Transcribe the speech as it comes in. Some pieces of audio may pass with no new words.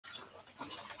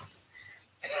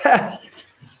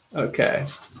Okay.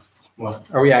 What?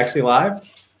 Are we actually live?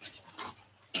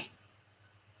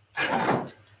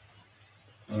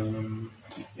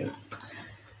 Yeah.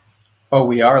 Oh,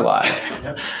 we are live.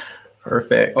 Yep.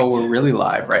 Perfect. Oh, we're really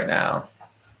live right now.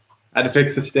 Had to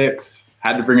fix the sticks.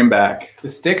 Had to bring them back. The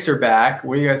sticks are back.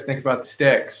 What do you guys think about the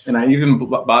sticks? And I even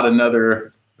bought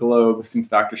another globe since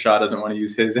Dr. Shaw doesn't want to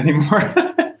use his anymore.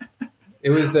 It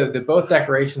was the both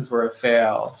decorations were a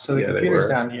fail. So the Yeah, they computer's were.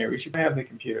 down here. We should have the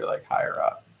computer like higher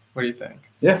up. What do you think?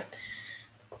 Yeah.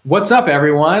 What's up,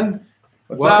 everyone?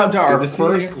 Welcome up? to our Good to see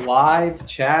first you. live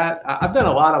chat. I've done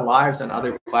a lot of lives on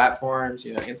other platforms,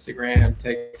 you know, Instagram,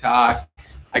 TikTok.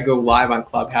 I go live on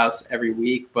Clubhouse every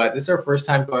week, but this is our first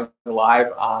time going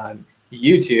live on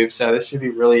YouTube, so this should be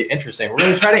really interesting. We're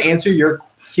going to try to answer your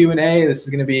Q&A. This is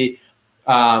going to be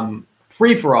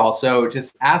free for all, so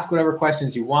just ask whatever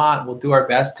questions you want. We'll do our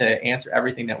best to answer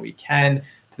everything that we can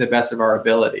to the best of our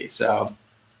ability. So,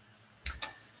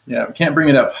 Yeah, we can't bring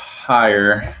it up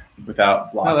higher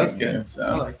without blocking. no, that's you, good. so.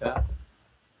 I like that.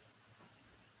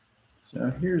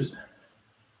 So here's,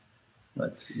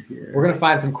 let's see here. We're going to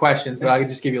find some questions, but I can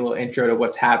just give you a little intro to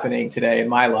what's happening today in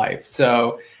my life.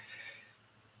 So,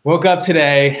 woke up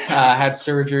today, had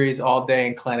surgeries all day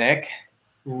in clinic,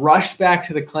 rushed back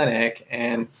to the clinic,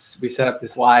 and we set up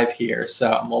this live here.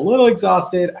 So I'm a little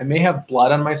exhausted. I may have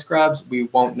blood on my scrubs. We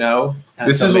won't know.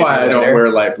 This is why I don't wear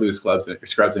light blue scrubs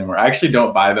anymore. I actually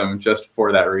don't buy them just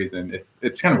for that reason.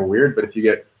 It's kind of weird, but if you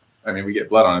get, I mean, we get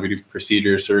blood on it. We do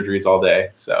procedures, surgeries all day.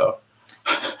 So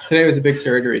today was a big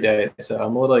surgery day, so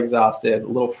I'm a little exhausted, a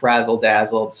little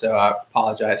frazzle-dazzled, so I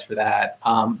apologize for that.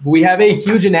 But we have a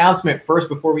huge announcement first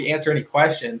before we answer any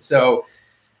questions. So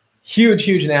huge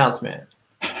announcement.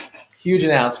 Huge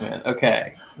announcement.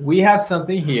 Okay. We have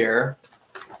something here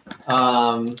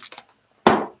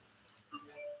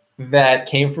that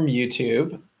came from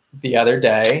YouTube the other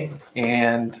day,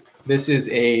 and this is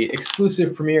a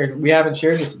exclusive premiere. We haven't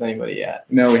shared this with anybody yet.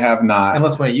 no, we have not.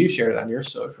 Unless one of you shared it on your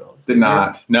socials. Did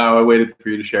not. No, I waited for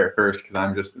you to share it first because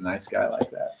I'm just a nice guy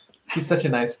like that.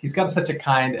 He's got such a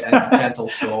kind and gentle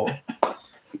soul.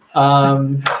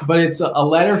 But it's a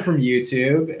letter from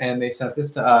YouTube, and they sent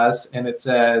this to us, and it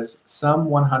says, some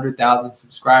 100,000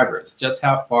 subscribers. Just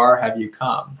how far have you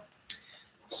come?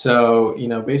 So, you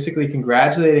know, basically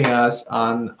congratulating us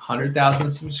on 100,000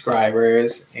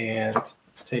 subscribers, and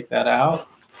let's take that out.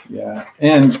 Yeah.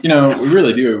 And, you know, we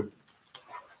really do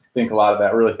think a lot of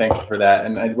that. We're really thankful for that.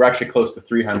 And we're actually close to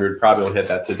 300. Probably will hit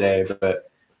that today, but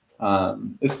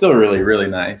it's still really, really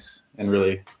nice and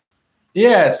really.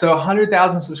 Yeah, so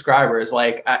 100,000 subscribers.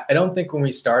 Like, I don't think when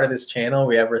we started this channel,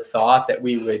 we ever thought that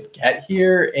we would get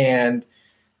here. And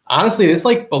honestly, this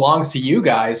like belongs to you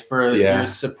guys for your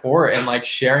support and like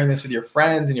sharing this with your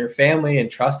friends and your family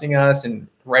and trusting us and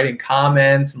writing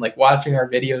comments and like watching our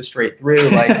videos straight through.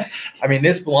 Like, I mean,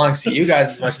 this belongs to you guys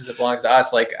as much as it belongs to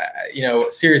us. Like, you know,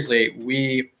 seriously,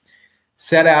 we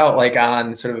set out like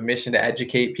on sort of a mission to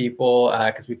educate people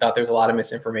because we thought there was a lot of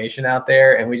misinformation out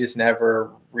there, and we just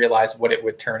never realized what it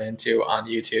would turn into on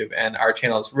YouTube. And our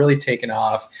channel has really taken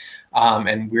off,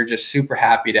 and we're just super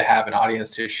happy to have an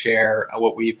audience to share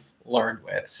what we've learned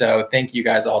with. So thank you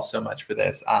guys all so much for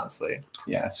this, honestly.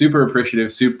 Yeah, super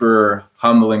appreciative, super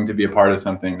humbling to be a part of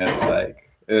something that's like,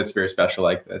 it's very special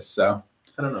like this. So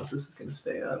I don't know if this is going to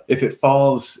stay up. if it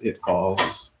falls, it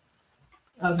falls.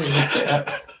 I think it'll stay up.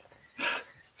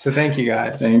 So thank you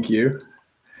guys. Thank you.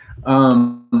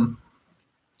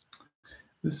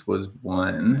 This was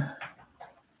one.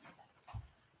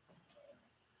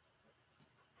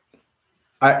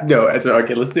 No, it's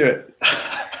okay. Let's do it.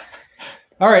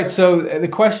 All right. So the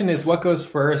question is, what goes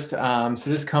first? So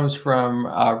this comes from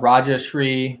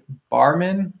Rajashri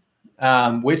Barman.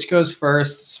 Which goes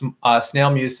first, snail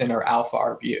mucin or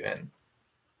alpha-arbutin?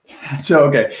 So,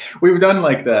 okay, we've done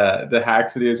like the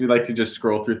hacks videos. We like to just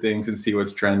scroll through things and see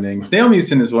what's trending. Snail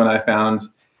mucin is one I found,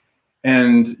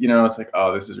 and you know, it's like,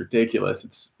 oh, this is ridiculous.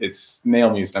 It's snail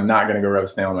mucin. I'm not going to go rub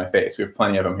snail in my face. We have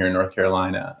plenty of them here in North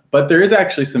Carolina, but there is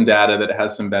actually some data that it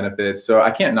has some benefits. So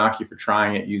I can't knock you for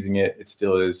trying it, using it. It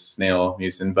still is snail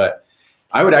mucin, but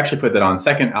I would actually put that on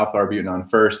second, alpha-arbutin on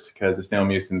first, because the snail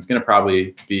mucin is going to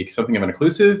probably be something of an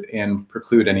occlusive and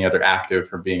preclude any other active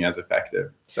from being as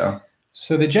effective.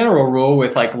 So the general rule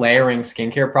with like layering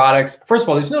skincare products, first of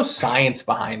all, there's no science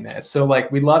behind this. So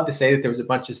like we'd love to say that there was a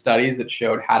bunch of studies that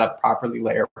showed how to properly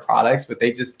layer products, but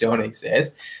they just don't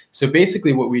exist. So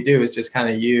basically what we do is just kind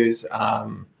of use,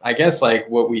 I guess like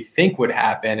what we think would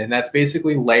happen. And that's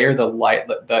basically layer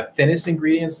the thinnest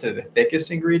ingredients to the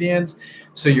thickest ingredients.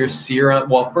 So your serum,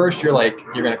 well, first you're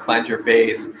going to cleanse your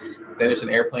face. there's an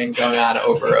airplane going on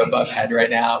over above head right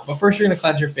now. But first you're going to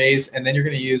cleanse your face, and then you're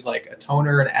going to use like a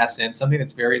toner, an essence, something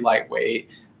that's very lightweight,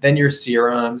 then your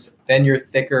serums, then your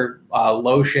thicker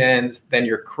lotions, then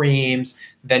your creams,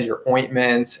 then your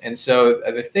ointments. And so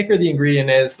the thicker the ingredient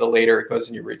is, the later it goes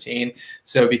in your routine.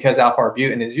 So because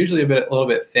alpha-arbutin is usually a little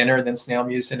bit thinner than snail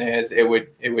mucin is, it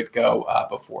would go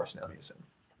before snail mucin.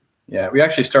 Yeah, we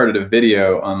actually started a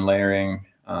video on layering.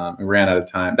 We ran out of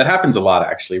time. That happens a lot,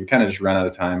 actually. We kind of just ran out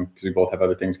of time because we both have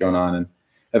other things going on. And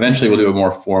eventually we'll do a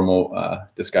more formal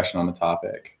discussion on the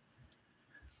topic.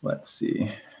 Let's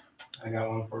see. I got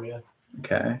one for you.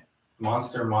 Okay.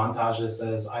 Monster Montage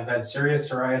says, I've had serious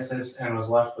psoriasis and was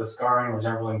left with scarring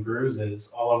resembling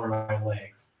bruises all over my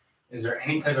legs. Is there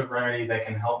any type of remedy that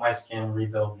can help my skin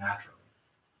rebuild naturally?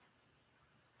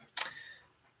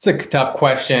 It's a tough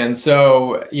question.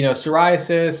 So,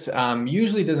 psoriasis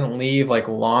usually doesn't leave like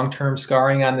long-term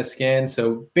scarring on the skin.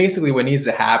 So basically what needs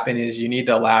to happen is you need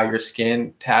to allow your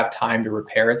skin to have time to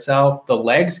repair itself. The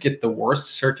legs get the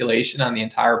worst circulation on the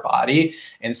entire body.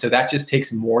 And so that just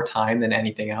takes more time than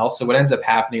anything else. So what ends up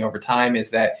happening over time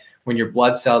is that when your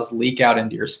blood cells leak out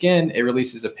into your skin, it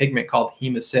releases a pigment called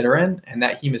hemosiderin, and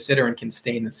that hemosiderin can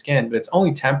stain the skin, but it's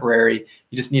only temporary.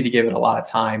 You just need to give it a lot of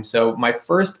time. So my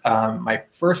first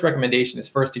recommendation is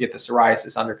first to get the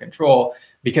psoriasis under control,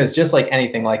 because just like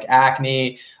anything like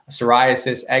acne,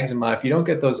 psoriasis, eczema, if you don't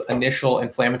get those initial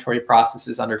inflammatory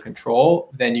processes under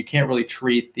control, then you can't really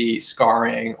treat the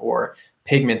scarring or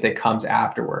pigment that comes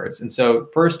afterwards. And so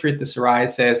first treat the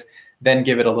psoriasis, then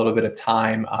give it a little bit of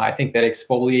time. I think that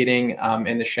exfoliating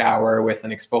in the shower with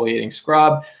an exfoliating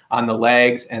scrub on the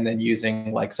legs, and then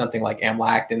using like something like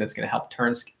amlactin that's going to help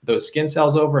turn those skin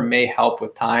cells over may help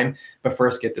with time. But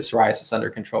first get the psoriasis under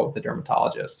control with the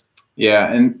dermatologist.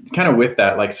 Yeah, and kind of with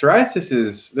that, like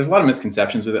psoriasis there's a lot of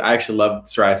misconceptions with it. I actually love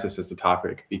psoriasis as a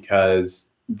topic because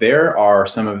there are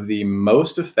some of the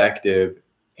most effective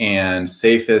and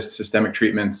safest systemic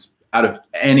treatments out of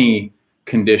any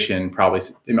condition, probably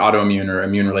an autoimmune or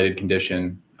immune-related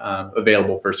condition,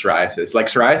 available for psoriasis. Like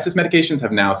psoriasis medications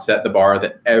have now set the bar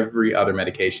that every other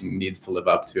medication needs to live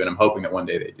up to, and I'm hoping that one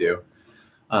day they do.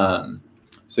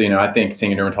 So, I think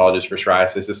seeing a dermatologist for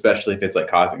psoriasis, especially if it's like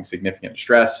causing significant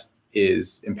stress,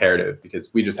 is imperative, because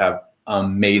we just have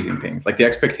amazing things. Like the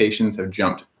expectations have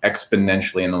jumped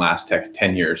exponentially in the last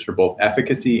 10 years for both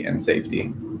efficacy and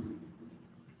safety.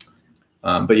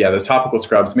 But yeah, those topical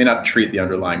scrubs may not treat the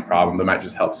underlying problem. They might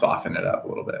just help soften it up a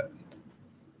little bit.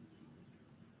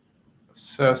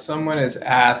 So someone is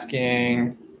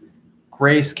asking,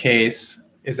 Grace Case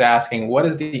is asking, what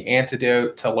is the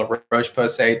antidote to La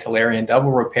Roche-Posay Tolerian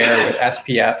double repair with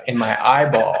SPF in my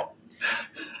eyeball?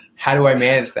 How do I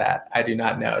manage that? I do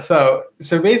not know. So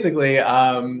basically,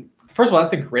 first of all,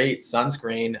 that's a great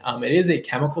sunscreen. It is a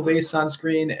chemical-based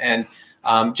sunscreen. And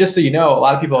just so you know, a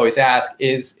lot of people always ask,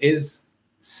 is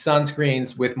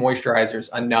sunscreens with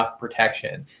moisturizers enough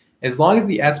protection? As long as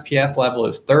the SPF level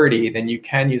is 30, then you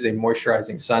can use a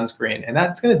moisturizing sunscreen, and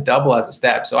that's going to double as a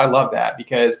step. So I love that,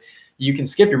 because you can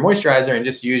skip your moisturizer and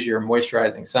just use your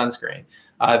moisturizing sunscreen.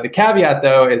 The caveat,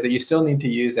 though, is that you still need to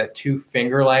use that 2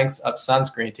 finger lengths of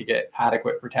sunscreen to get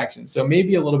adequate protection. So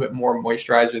maybe a little bit more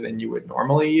moisturizer than you would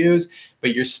normally use, but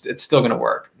it's still going to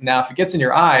work. Now, if it gets in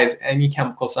your eyes, any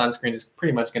chemical sunscreen is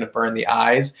pretty much going to burn the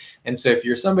eyes. And so if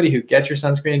you're somebody who gets your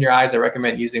sunscreen in your eyes, I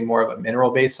recommend using more of a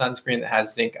mineral-based sunscreen that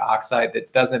has zinc oxide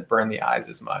that doesn't burn the eyes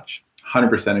as much.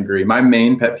 100% agree. My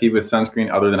main pet peeve with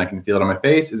sunscreen, other than I can feel it on my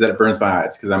face, is that it burns my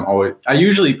eyes, because I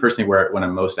usually personally wear it when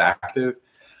I'm most active.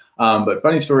 But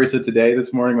funny story. So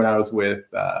this morning when I was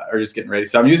or just getting ready,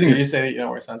 so I'm using. Did you say that you don't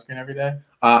wear sunscreen every day?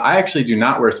 I actually do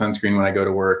not wear sunscreen when I go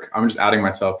to work. I'm just outing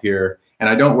myself here. And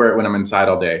I don't wear it when I'm inside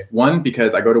all day. 1,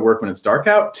 because I go to work when it's dark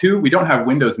out. 2, we don't have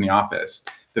windows in the office.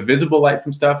 The visible light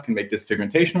from stuff can make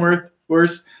disfiguration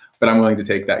worse, but I'm willing to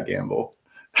take that gamble.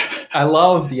 I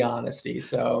love the honesty.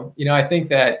 So, I think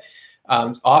that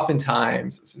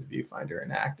oftentimes, this is viewfinder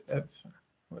inactive.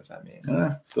 What does that mean?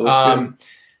 Still looks good.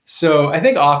 So I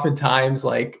think oftentimes,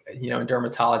 like, in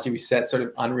dermatology, we set sort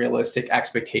of unrealistic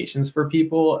expectations for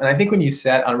people. And I think when you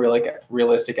set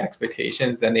unrealistic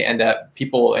expectations, then they end up,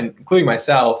 people, including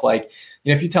myself, like,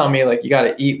 if you tell me like you got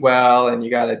to eat well and you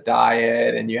got to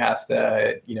diet and you have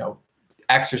to,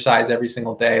 exercise every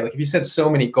single day, like if you set so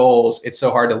many goals, it's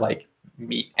so hard to like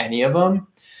meet any of them.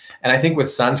 And I think with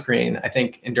sunscreen, I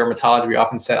think in dermatology, we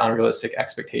often set unrealistic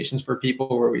expectations for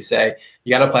people where we say,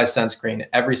 you got to apply sunscreen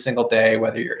every single day,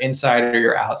 whether you're inside or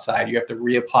you're outside. You have to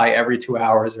reapply every 2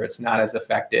 hours or it's not as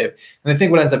effective. And I think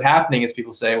what ends up happening is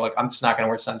people say, look, I'm just not going to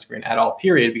wear sunscreen at all,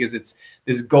 period, because it's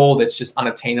this goal that's just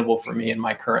unattainable for me in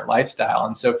my current lifestyle.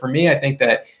 And so for me, I think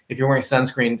that If you're wearing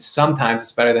sunscreen, sometimes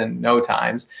it's better than no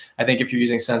times. I think if you're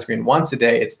using sunscreen once a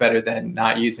day, it's better than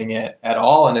not using it at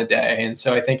all in a day. And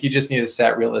so I think you just need to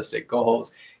set realistic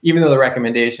goals. Even though the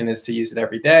recommendation is to use it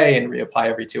every day and reapply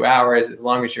every 2 hours, as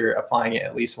long as you're applying it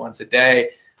at least once a day,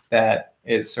 that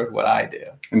is sort of what I do.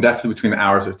 And definitely between the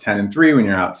hours of 10 and 3 when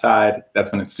you're outside,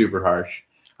 that's when it's super harsh.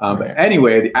 But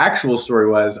anyway, the actual story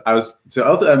was so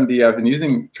Ulta MD, I've been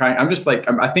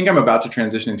I think I'm about to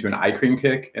transition into an eye cream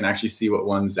kick and actually see what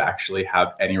ones actually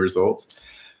have any results.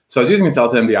 So I was using this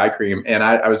Ulta MD eye cream and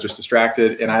I was just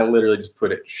distracted and I literally just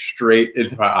put it straight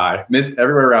into my eye, missed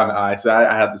everywhere around the eye. So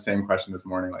I had the same question this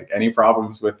morning, like any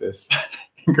problems with this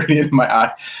ingredient in my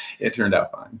eye? It turned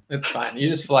out fine. It's fine. You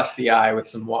just flush the eye with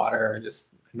some water,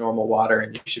 just normal water,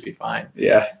 and you should be fine.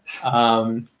 Yeah.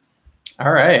 All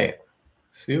right.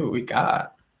 See what we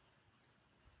got.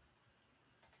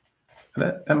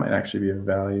 That might actually be of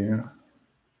value.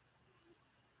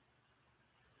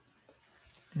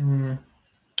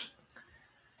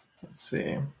 Let's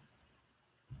see.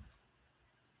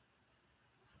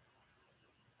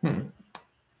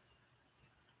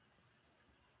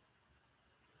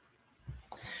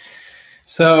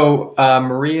 So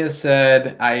Maria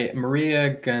said,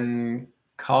 Maria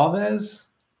Goncalves.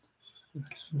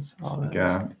 Like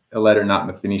a letter not in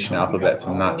the Phoenician alphabet, so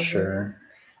I'm not sure.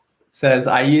 Says,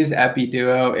 I use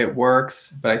Epiduo. It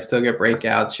works, but I still get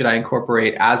breakouts. Should I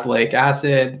incorporate azelaic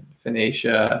acid,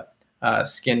 Phoenicia,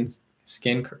 Skinneren,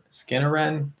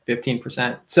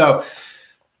 15%? So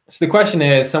the question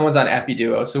is, someone's on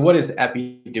Epiduo. So what is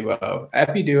Epiduo?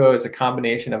 Epiduo is a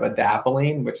combination of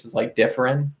adapalene, which is like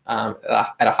Differin at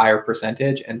a higher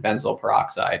percentage, and benzoyl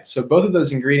peroxide. So both of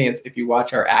those ingredients, if you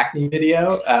watch our acne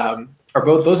video,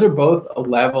 those are both a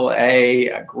level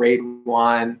A, grade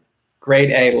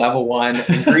A, level 1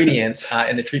 ingredients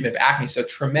in the treatment of acne. So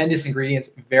tremendous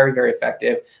ingredients, very, very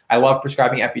effective. I love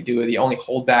prescribing Epiduo. The only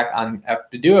holdback on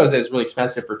Epiduo is that it's really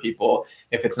expensive for people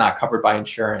if it's not covered by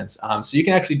insurance. So you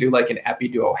can actually do like an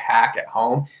Epiduo hack at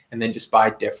home and then just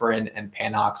buy Differin and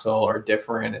Panoxyl, or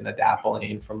Differin and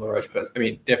adapalene from La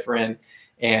Roche-Posay. Differin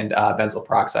and benzoyl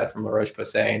peroxide from La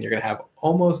Roche-Posay, and you're going to have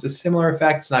almost a similar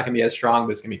effect. It's not going to be as strong,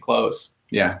 but it's going to be close.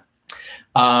 Yeah.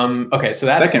 Okay, so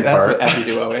that's what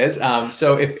Epiduo is.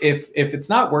 So if it's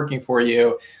not working for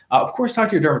you, of course, talk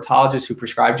to your dermatologist who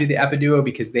prescribed you the Epiduo,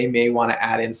 because they may want to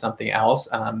add in something else.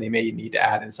 They may need to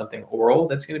add in something oral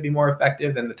that's going to be more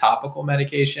effective than the topical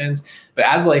medications. But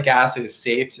azelaic acid is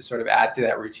safe to sort of add to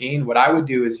that routine. What I would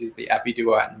do is use the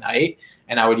Epiduo at night,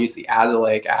 and I would use the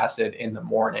azelaic acid in the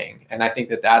morning. And I think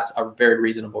that that's a very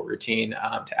reasonable routine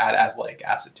to add azelaic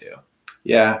acid to.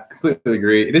 Yeah, completely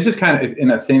agree. This is kind of in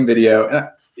that same video. And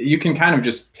you can kind of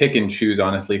just pick and choose,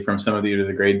 honestly, from some of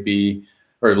the grade B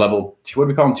or level 2, what do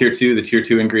we call them, tier 2, the tier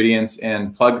 2 ingredients,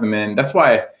 and plug them in. That's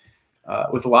why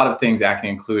with a lot of things, acne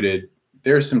included,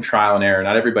 there's some trial and error.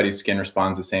 Not everybody's skin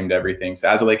responds the same to everything. So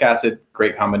azelaic acid,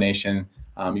 great combination.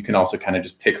 You can also kind of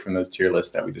just pick from those tier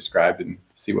lists that we described and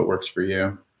see what works for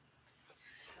you.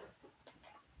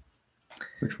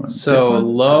 Which one? So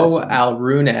Lo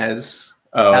Alrunez,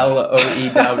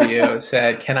 Loew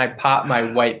said, can I pop my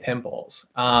white pimples?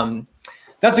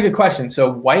 That's a good question.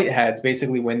 So whiteheads,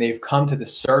 basically when they've come to the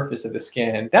surface of the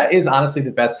skin, that is honestly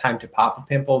the best time to pop a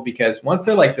pimple, because once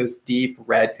they're like those deep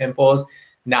red pimples,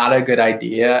 not a good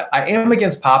idea. I am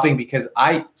against popping because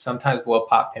I sometimes will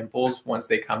pop pimples once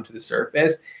they come to the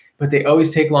surface, but they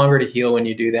always take longer to heal when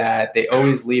you do that. They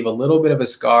always leave a little bit of a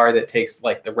scar that takes,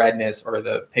 like, the redness or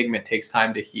the pigment takes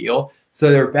time to heal.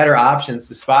 So there are better options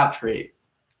to spot treat.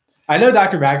 I know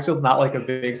Dr. Maxfield's not like a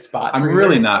big spot treater. I'm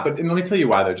really not, but let me tell you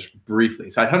why though, just briefly.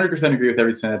 So I 100% agree with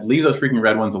everything said. Leave those freaking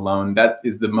red ones alone. That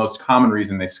is the most common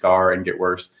reason they scar and get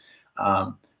worse.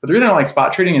 But the reason I don't like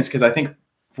spot treating is because I think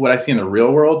what I see in the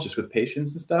real world, just with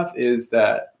patients and stuff, is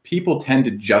that people tend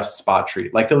to just spot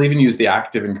treat. Like they'll even use the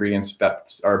active ingredients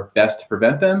that are best to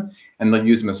prevent them, and they'll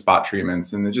use them as spot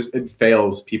treatments. And it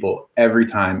fails people every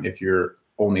time if you're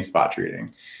only spot treating.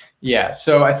 Yeah,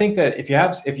 so I think that if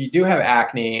you do have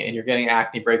acne and you're getting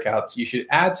acne breakouts, you should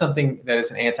add something that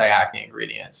is an anti-acne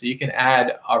ingredient. So you can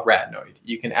add a retinoid,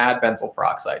 you can add benzoyl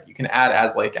peroxide, you can add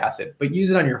azelaic acid, but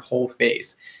use it on your whole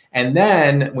face. And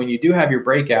then when you do have your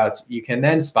breakouts, you can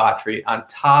then spot treat on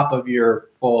top of your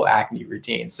full acne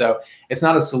routine. So it's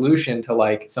not a solution to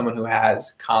like someone who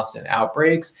has constant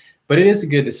outbreaks, but it is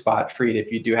good to spot treat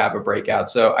if you do have a breakout.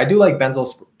 So I do like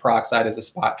benzoyl peroxide as a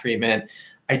spot treatment.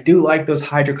 I do like those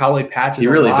hydrocolloid patches. He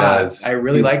really does. I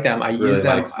really like them. I really use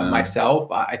them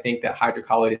myself. I think that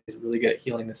hydrocolloid is really good at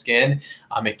healing the skin.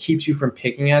 It keeps you from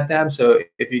picking at them. So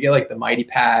if you get like the Mighty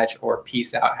Patch, or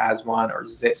Peace Out has one, or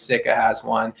Sika has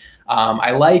one,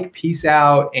 I like Peace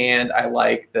Out and I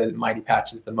like the Mighty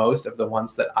Patches the most of the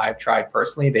ones that I've tried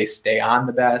personally. They stay on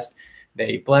the best.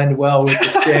 They blend well with the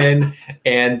skin,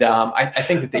 and I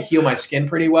think that they heal my skin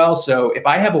pretty well. So if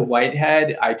I have a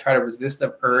whitehead, I try to resist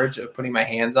the urge of putting my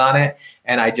hands on it,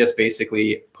 and I just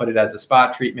basically put it as a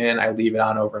spot treatment. I leave it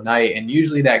on overnight, and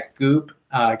usually that goop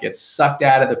gets sucked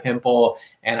out of the pimple,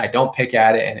 and I don't pick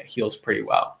at it, and it heals pretty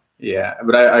well. Yeah,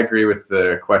 but I agree with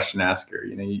the question asker.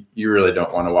 You know, you really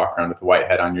don't want to walk around with a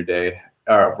whitehead on your day,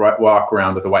 or walk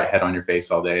around with a whitehead on your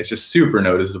face all day. It's just super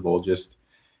noticeable. Just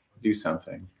do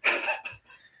something.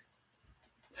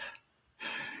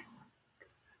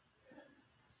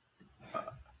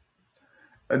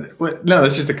 No,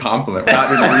 that's just a compliment. We're not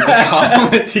going to read this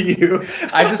compliment to you.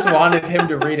 I just wanted him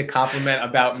to read a compliment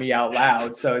about me out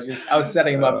loud. So I was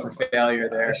setting him up for failure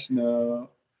there. No,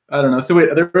 I don't know. So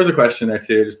wait, there was a question there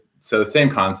too. So the same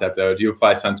concept though. Do you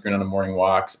apply sunscreen on the morning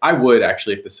walks? I would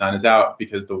actually if the sun is out,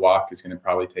 because the walk is going to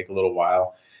probably take a little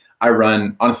while.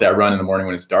 Honestly, I run in the morning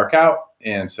when it's dark out.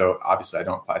 And so obviously I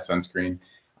don't apply sunscreen.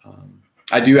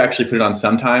 I do actually put it on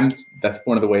sometimes. That's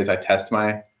one of the ways I test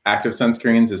my active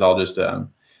sunscreens is I'll just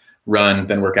run,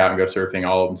 then work out and go surfing,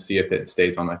 all of them, see if it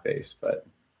stays on my face, but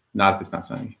not if it's not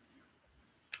sunny.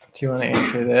 Do you want to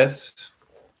answer this?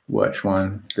 Which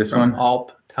one? This From one?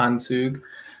 Alp Tansug.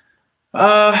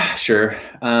 Sure.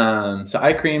 So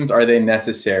eye creams, are they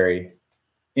necessary?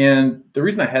 And the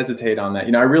reason I hesitate on that,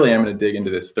 I really am going to dig into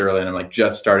this thoroughly, and I'm like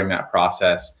just starting that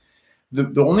process.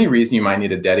 The only reason you might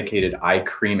need a dedicated eye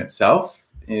cream itself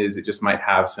is it just might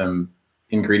have some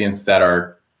ingredients that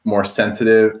are more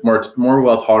sensitive, more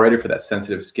well tolerated for that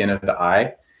sensitive skin of the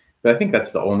eye. But I think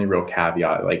that's the only real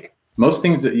caveat. Like most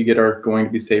things that you get are going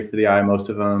to be safe for the eye, most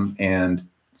of them. And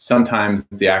sometimes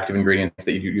the active ingredients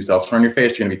that you use elsewhere on your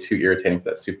face are going to be too irritating for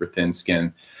that super thin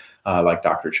skin, like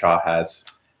Dr. Cha has.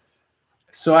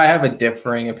 So I have a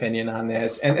differing opinion on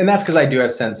this. And that's because I do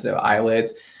have sensitive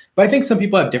eyelids. But I think some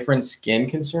people have different skin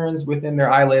concerns within their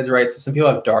eyelids, right? So some people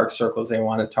have dark circles they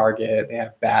want to target. They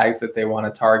have bags that they want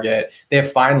to target. They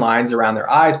have fine lines around their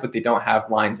eyes, but they don't have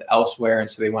lines elsewhere. And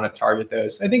so they want to target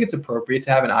those. I think it's appropriate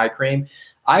to have an eye cream.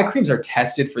 Eye creams are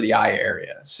tested for the eye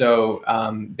area. So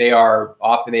they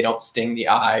don't sting the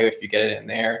eye if you get it in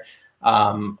there.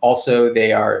 Also,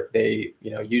 they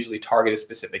usually target a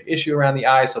specific issue around the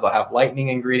eye. So they'll have lightening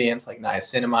ingredients like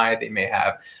niacinamide. They may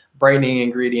have brightening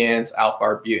ingredients,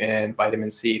 alpha-arbutin, vitamin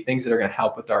C, things that are going to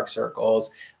help with dark circles.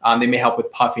 They may help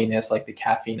with puffiness, like the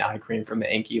caffeine eye cream from the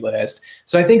Enki list.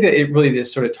 So I think that it really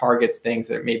just sort of targets things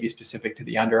that may be specific to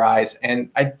the under eyes. And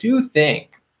I do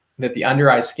think that the under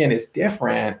eye skin is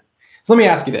different. So let me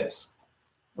ask you this,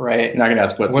 right? You're not going to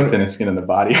ask what's the thinnest skin in the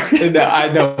body. No,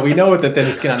 I know. We know what the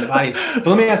thinnest skin on the body is. But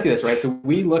let me ask you this, right? So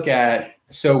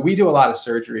we do a lot of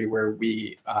surgery where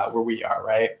we are,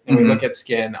 right? And we look at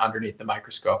skin underneath the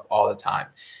microscope all the time.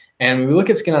 And when we look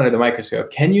at skin under the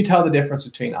microscope, can you tell the difference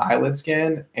between eyelid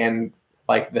skin and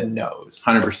like the nose?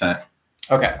 100%.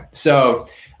 Okay. So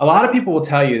a lot of people will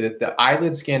tell you that the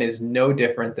eyelid skin is no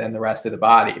different than the rest of the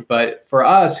body. But for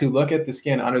us who look at the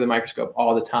skin under the microscope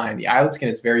all the time, the eyelid skin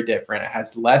is very different. It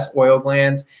has less oil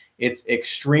glands. It's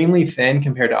extremely thin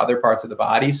compared to other parts of the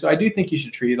body. So I do think you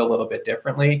should treat it a little bit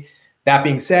differently. That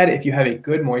being said, if you have a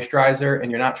good moisturizer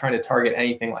and you're not trying to target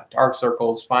anything like dark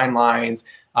circles, fine lines,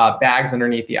 bags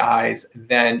underneath the eyes,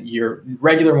 then your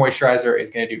regular moisturizer is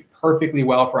going to do perfectly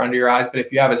well for under your eyes. But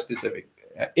if you have a specific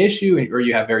issue or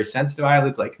you have very sensitive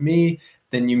eyelids like me,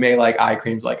 then you may like eye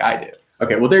creams like I do.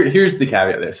 Okay, well, here's the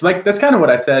caveat there. So like that's kind of what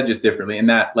I said, just differently in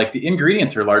that like the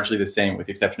ingredients are largely the same with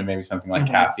the exception of maybe something like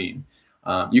caffeine.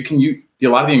 You can use a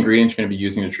lot of the ingredients you're going to be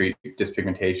using to treat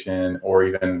dyspigmentation or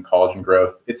even collagen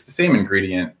growth. It's the same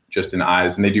ingredient just in the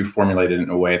eyes, and they do formulate it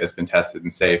in a way that's been tested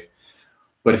and safe.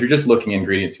 But if you're just looking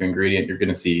ingredient to ingredient, you're going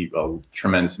to see a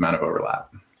tremendous amount of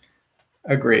overlap.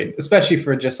 Agreed, especially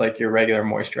for just like your regular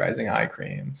moisturizing eye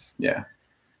creams. Yeah.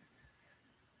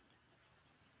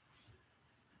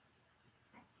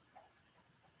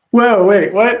 Whoa,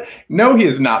 wait, what? No, he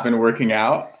has not been working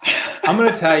out. I'm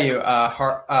going to tell you,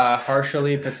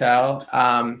 Harshali Patel,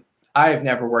 I have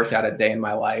never worked out a day in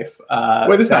my life.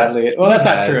 Sadly. Well, that's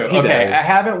not true. Okay, I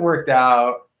haven't worked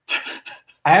out.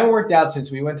 I haven't worked out since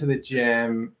we went to the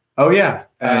gym. Oh, yeah,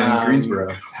 in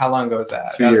Greensboro. How long ago was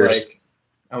that? 2 years. That was like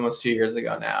almost 2 years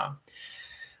ago now.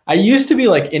 I used to be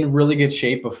like in really good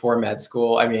shape before med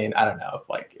school. I mean, I don't know if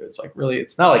like it was like really,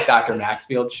 it's not like Dr.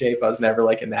 Maxfield shape. I was never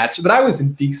like in that, but I was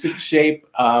in decent shape.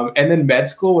 And then med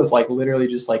school was like literally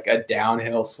just like a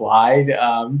downhill slide.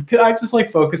 Cause I just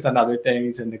like focused on other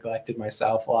things and neglected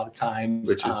myself a lot of times.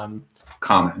 Which is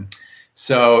common.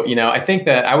 So, you know, I think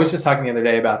that I was just talking the other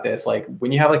day about this, like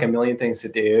when you have like a million things to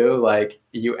do, like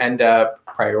you end up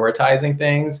prioritizing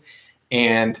things,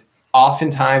 and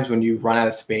oftentimes when you run out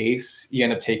of space, you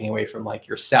end up taking away from like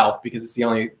yourself, because it's the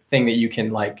only thing that you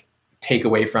can like take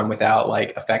away from without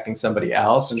like affecting somebody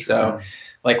else. And so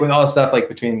like with all the stuff, like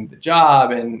between the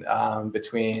job and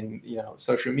between, you know,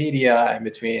 social media and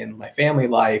between my family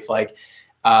life, like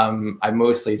I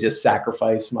mostly just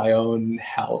sacrifice my own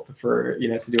health for, you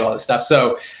know, to do all this stuff.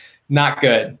 So not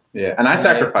good. Yeah. And I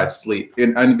sacrificed sleep.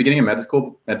 In the beginning of med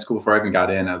school before I even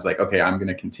got in, I was like, okay, I'm going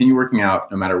to continue working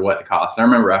out no matter what the cost. I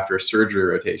remember after a surgery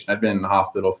rotation, I'd been in the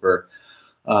hospital for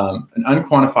an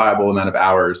unquantifiable amount of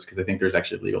hours, because I think there's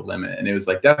actually a legal limit. And it was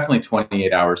like definitely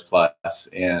 28 hours plus,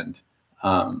 and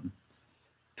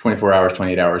 24 hours,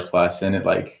 28 hours plus. And it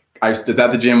like, I was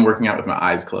at the gym working out with my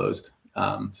eyes closed.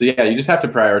 So yeah, you just have to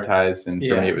prioritize. And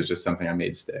for me, it was just something I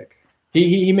made stick.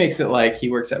 He makes it like he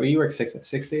works at, well, you work six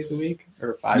days a week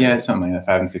or 5 Yeah, days? something like that,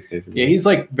 5 and 6 days a week. Yeah, he's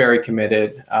like very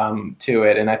committed to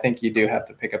it. And I think you do have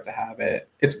to pick up the habit.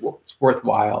 It's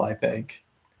worthwhile, I think.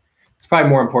 It's probably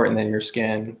more important than your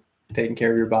skin, taking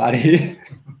care of your body.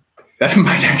 That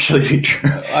might actually be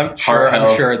true. I'm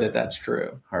sure that that's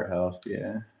true. Heart health,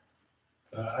 yeah.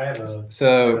 I have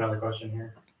another question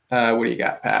here. What do you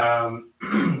got, Pat?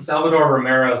 Salvador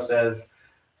Romero says,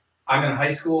 I'm in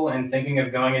high school and thinking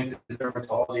of going into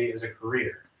dermatology as a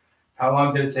career. How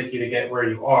long did it take you to get where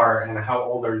you are, and how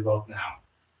old are you both now?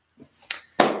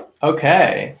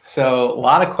 Okay, so a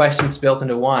lot of questions built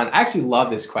into one. I actually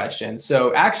love this question.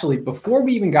 So actually, before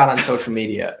we even got on social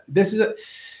media,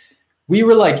 we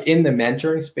were like in the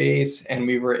mentoring space and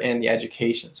we were in the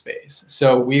education space.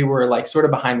 So we were like sort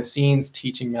of behind the scenes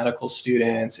teaching medical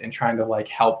students and trying to like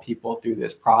help people through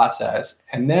this process,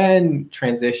 and then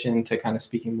transition to kind of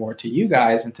speaking more to you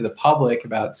guys and to the public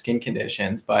about skin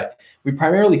conditions. But we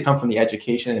primarily come from the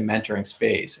education and mentoring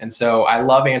space. And so I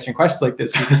love answering questions like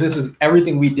this, because this is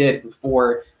everything we did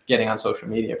before getting on social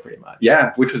media, pretty much.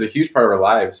 Yeah, which was a huge part of our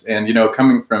lives. And, you know,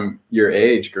 coming from your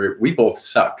age group, we both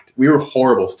sucked. We were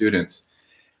horrible students.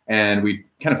 And we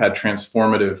kind of had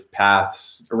transformative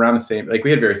paths around the same, like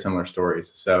we had very similar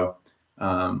stories. So,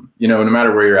 you know, no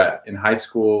matter where you're at in high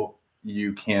school,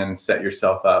 you can set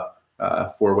yourself up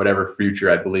for whatever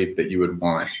future I believe that you would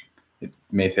want. It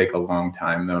may take a long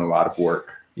time, though, and a lot of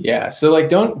work. Yeah. So like,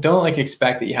 don't like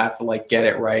expect that you have to like get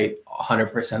it right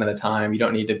 100% of the time. You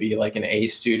don't need to be like an A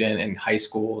student in high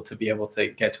school to be able to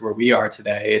get to where we are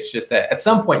today. It's just that at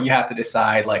some point you have to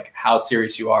decide like how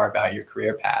serious you are about your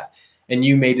career path. And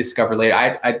you may discover later,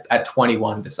 I at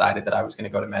 21 decided that I was going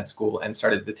to go to med school and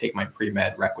started to take my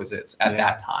pre-med requisites at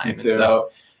that time. And so,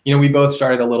 you know, we both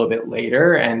started a little bit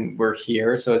later and we're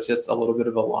here. So it's just a little bit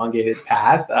of an elongated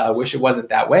path. Wish it wasn't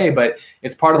that way, but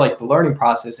it's part of like the learning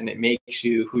process, and it makes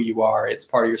you who you are. It's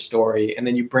part of your story. And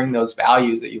then you bring those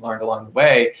values that you learned along the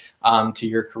way to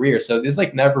your career. So there's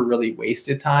like never really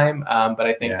wasted time. But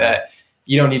I think that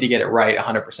you don't need to get it right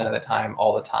 100% of the time,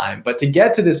 all the time. But to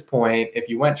get to this point, if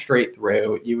you went straight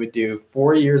through, you would do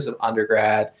 4 years of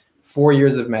undergrad, 4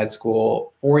 years of med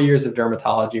school, 4 years of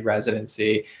dermatology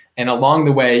residency. And along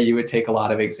the way, you would take a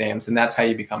lot of exams. And that's how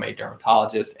you become a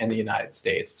dermatologist in the United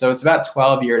States. So it's about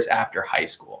 12 years after high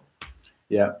school.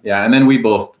 Yeah. Yeah. And then we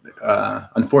both,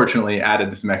 unfortunately,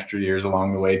 added some extra years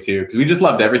along the way, too, because we just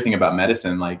loved everything about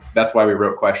medicine. Like, that's why we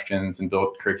wrote questions and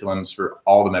built curriculums for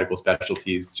all the medical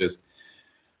specialties.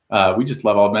 We just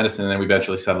love all of medicine. And then we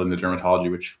eventually settled into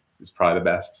dermatology, which is probably the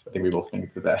best. I think we both think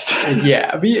it's the best.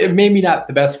 Yeah. Maybe not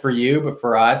the best for you, but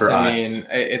for us,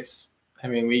 I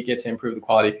mean, we get to improve the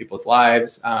quality of people's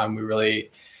lives. We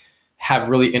really have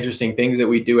really interesting things that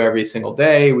we do every single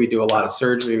day. We do a lot of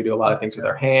surgery. We do a lot of things with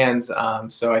our hands.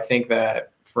 So I think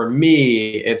that for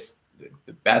me, it's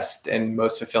the best and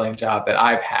most fulfilling job that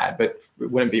I've had, but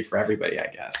it wouldn't be for everybody, I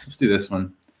guess. Let's do this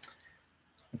one.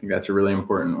 I think that's a really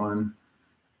important one.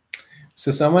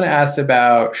 So someone asked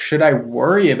about, should I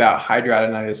worry about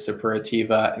hidradenitis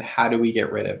suppurativa and how do we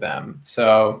get rid of them?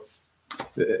 So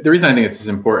the reason I think this is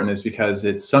important is because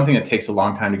it's something that takes a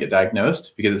long time to get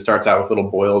diagnosed, because it starts out with little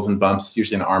boils and bumps,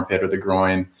 usually in the armpit or the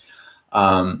groin.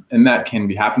 And that can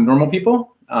happen to normal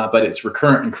people, but it's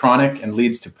recurrent and chronic and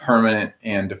leads to permanent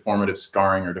and deformative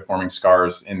scarring or deforming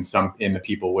scars in the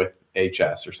people with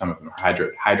HS, or some of them are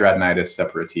hidradenitis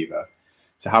suppurativa.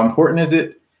 So how important is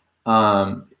it?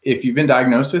 if you've been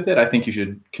diagnosed with it, I think you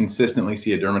should consistently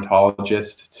see a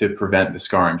dermatologist to prevent the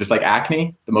scarring. Just like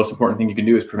acne, the most important thing you can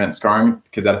do is prevent scarring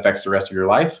because that affects the rest of your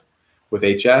life. With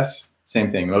HS,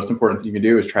 same thing. The most important thing you can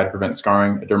do is try to prevent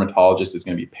scarring. A dermatologist is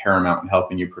going to be paramount in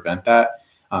helping you prevent that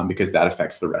because that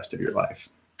affects the rest of your life.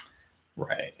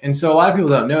 Right. And so a lot of people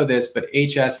don't know this, but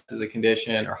HS is a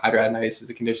condition, or hidradenitis is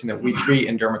a condition that we treat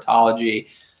in dermatology.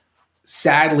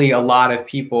 Sadly, a lot of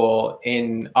people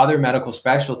in other medical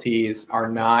specialties are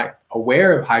not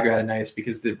aware of hidradenitis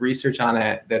because the research on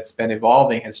it that's been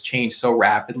evolving has changed so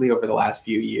rapidly over the last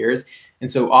few years.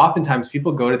 And so oftentimes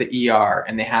people go to the ER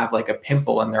and they have like a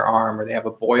pimple in their arm or they have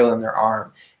a boil in their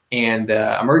arm, and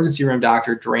the emergency room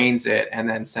doctor drains it and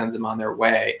then sends them on their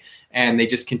way. And they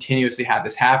just continuously have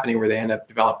this happening where they end up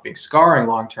developing scarring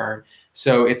long term.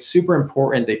 So it's super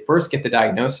important they first get the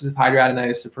diagnosis of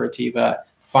hidradenitis suppurativa,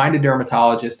 find a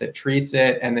dermatologist that treats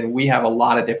it, and then we have a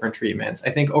lot of different treatments. I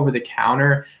think over the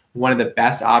counter, one of the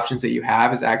best options that you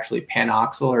have is actually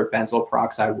panoxyl or benzoyl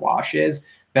peroxide washes.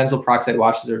 Benzoyl peroxide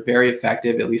washes are very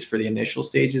effective, at least for the initial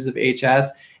stages of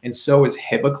HS, and so is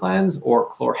Hibiclens or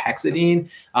chlorhexidine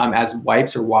as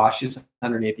wipes or washes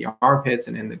underneath the armpits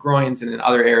and in the groins and in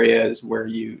other areas where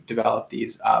you develop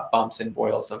these bumps and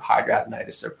boils of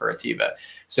hidradenitis suppurativa.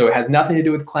 So it has nothing to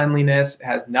do with cleanliness. It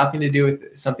has nothing to do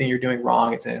with something you're doing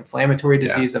wrong. It's an inflammatory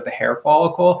disease of the hair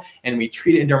follicle, and we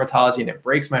treat it in dermatology, and it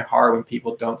breaks my heart when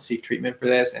people don't seek treatment for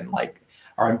this and like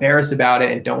are embarrassed about it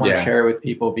and don't want to share it with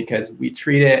people, because we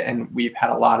treat it and we've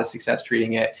had a lot of success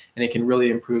treating it, and it can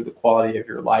really improve the quality of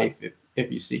your life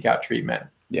if you seek out treatment.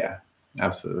 Yeah,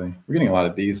 absolutely. We're getting a lot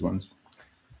of these ones.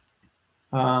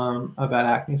 About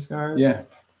acne scars?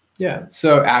 Yeah.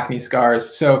 So acne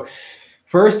scars. So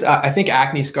first, I think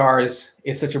acne scars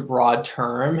is such a broad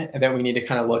term that we need to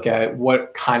kind of look at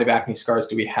what kind of acne scars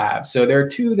do we have. So there are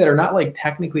two that are not like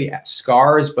technically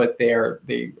scars, but they are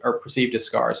perceived as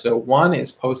scars. So one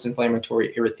is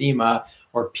post-inflammatory erythema,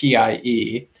 or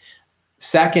PIE.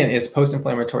 Second is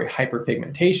post-inflammatory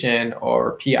hyperpigmentation,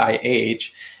 or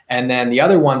PIH. And then the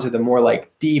other ones are the more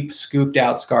like deep scooped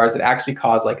out scars that actually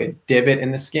cause like a divot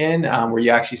in the skin where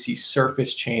you actually see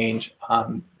surface change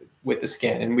with the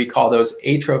skin. And we call those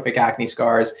atrophic acne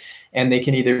scars. And they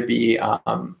can either be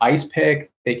ice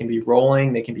pick, they can be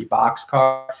rolling, they can be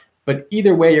boxcar. But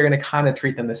either way, you're going to kind of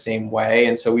treat them the same way.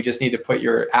 And so we just need to put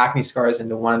your acne scars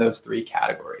into one of those three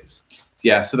categories.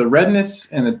 Yeah, so the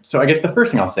redness so I guess the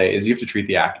first thing I'll say is you have to treat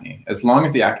the acne. As long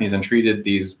as the acne is untreated,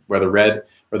 these, whether red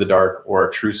or the dark or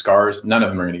true scars, none of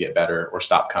them are going to get better or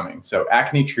stop coming. So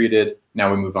acne treated,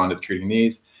 now we move on to treating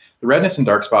these. The redness and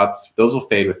dark spots, those will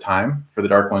fade with time. For the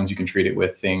dark ones, you can treat it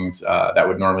with things that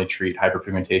would normally treat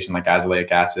hyperpigmentation, like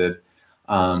azelaic acid.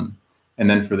 And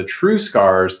then for the true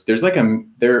scars, there's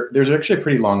actually a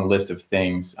pretty long list of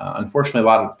things. Unfortunately, a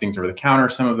lot of things over the counter,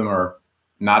 some of them are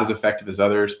not as effective as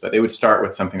others, but they would start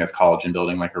with something that's collagen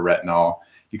building, like a retinol.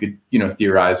 You could,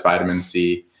 theorize vitamin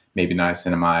C, maybe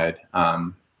niacinamide.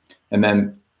 And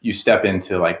then you step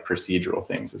into like procedural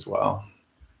things as well.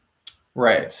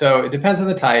 Right. So it depends on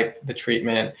the type, the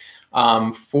treatment.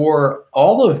 For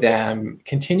all of them,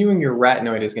 continuing your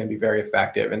retinoid is going to be very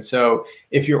effective. And so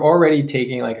if you're already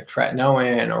taking like a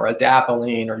tretinoin or a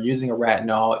adapalene or using a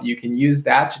retinol, you can use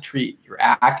that to treat your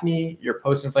acne, your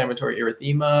post-inflammatory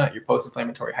erythema, your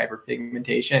post-inflammatory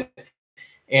hyperpigmentation,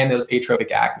 and those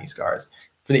atrophic acne scars.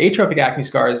 For the atrophic acne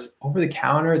scars, over the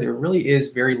counter, there really is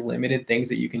very limited things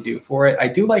that you can do for it. I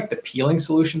do like the peeling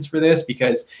solutions for this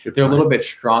because they're a little bit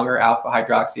stronger alpha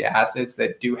hydroxy acids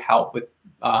that do help with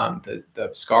the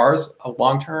scars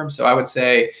long term. So I would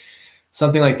say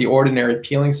something like the ordinary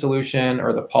peeling solution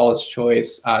or the Paula's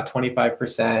Choice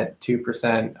 25%,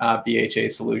 2% BHA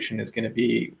solution is going to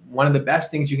be one of the best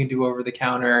things you can do over the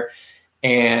counter.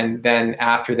 And then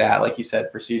after that, like you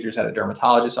said, procedures at a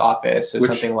dermatologist's office. So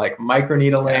something like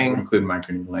microneedling, include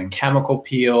microneedling, chemical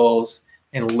peels,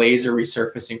 and laser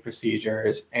resurfacing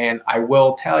procedures. And I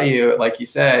will tell you, like you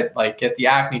said, like get the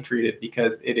acne treated,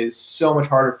 because it is so much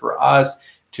harder for us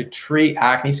to treat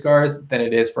acne scars than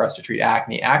it is for us to treat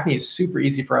acne. Acne is super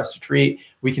easy for us to treat.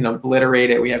 We can obliterate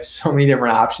it. We have so many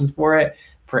different options for it.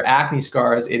 For acne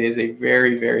scars, it is a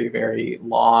very, very, very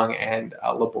long and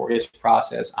laborious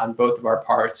process on both of our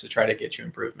parts to try to get you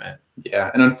improvement.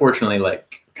 Yeah, and unfortunately,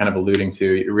 like kind of alluding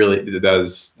to, it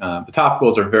does, the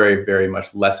topicals are very, very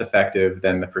much less effective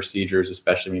than the procedures,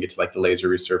 especially when you get to like the laser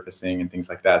resurfacing and things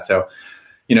like that. So,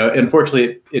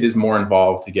 unfortunately, it is more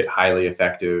involved to get highly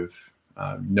effective,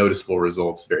 noticeable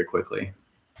results very quickly.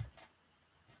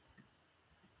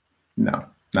 No,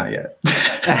 not yet.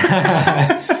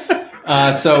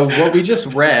 So what we just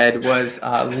read was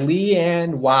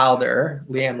Leanne Wilder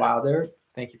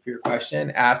thank you for your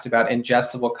question, asked about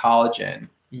ingestible collagen.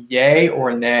 Yay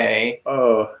or nay?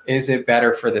 Oh, is it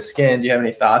better for the skin? Do you have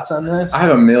any thoughts on this? I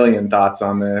have a million thoughts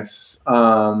on this.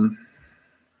 I'm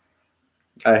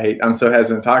so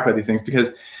hesitant to talk about these things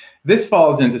because this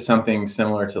falls into something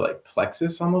similar to like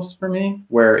Plexus almost for me,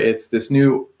 where it's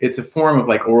a form of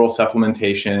like oral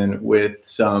supplementation with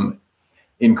some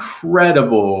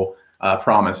incredible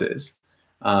promises.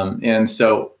 And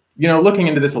so, looking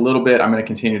into this a little bit, I'm going to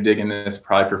continue to dig in this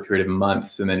probably for a period of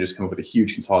months and then just come up with a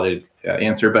huge consolidated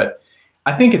answer. But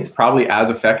I think it's probably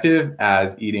as effective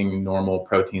as eating normal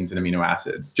proteins and amino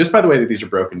acids, just by the way that these are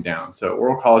broken down. So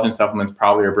oral collagen supplements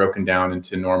probably are broken down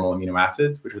into normal amino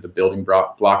acids, which are the building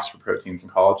blocks for proteins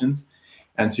and collagens.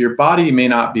 And so your body may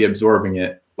not be absorbing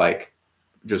it like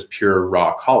just pure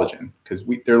raw collagen, because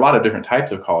there are a lot of different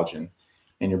types of collagen,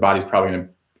 and your body's probably going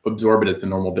to absorb it as the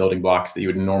normal building blocks that you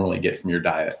would normally get from your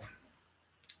diet.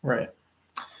 Right.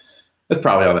 That's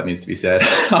probably all that needs to be said,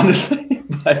 honestly.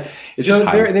 But it's so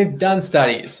just they've done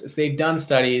studies.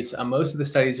 Most of the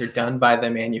studies are done by the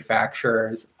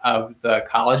manufacturers of the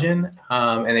collagen,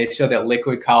 and they show that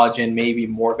liquid collagen may be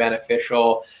more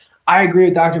beneficial. I agree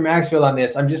with Dr. Maxfield on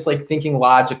this. I'm just like thinking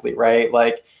logically, right?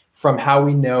 Like from how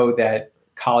we know that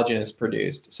collagen is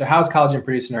produced. So how is collagen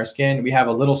produced in our skin? We have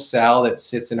a little cell that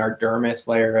sits in our dermis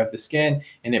layer of the skin,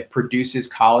 and it produces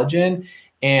collagen.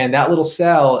 And that little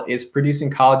cell is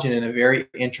producing collagen in a very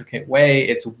intricate way.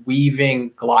 It's weaving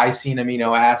glycine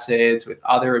amino acids with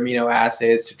other amino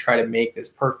acids to try to make this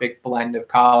perfect blend of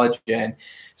collagen.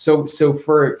 So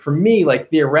for me, like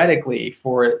theoretically,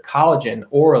 for collagen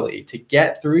orally to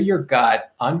get through your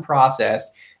gut unprocessed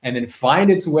and then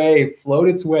find its way, float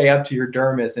its way up to your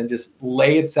dermis and just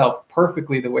lay itself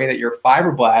perfectly the way that your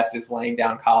fibroblast is laying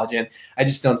down collagen, I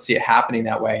just don't see it happening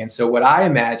that way. And so what I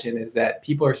imagine is that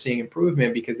people are seeing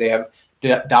improvement because they have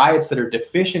diets that are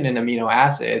deficient in amino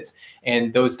acids,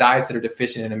 and those diets that are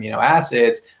deficient in amino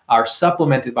acids are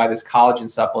supplemented by this collagen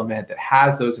supplement that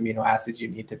has those amino acids you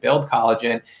need to build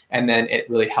collagen, and then it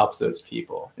really helps those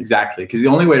people. Exactly, because the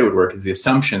only way it would work is the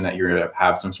assumption that you're going to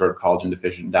have some sort of collagen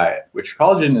deficient diet, which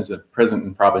collagen is present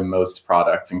in probably most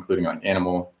products, including like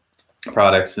animal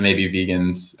products, and maybe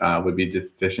vegans would be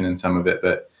deficient in some of it,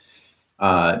 but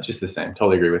just the same.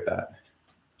 Totally agree with that.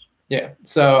 Yeah,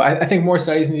 so I think more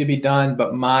studies need to be done,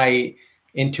 but my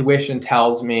intuition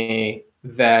tells me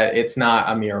that it's not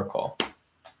a miracle.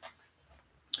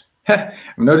 I'm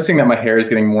noticing that my hair is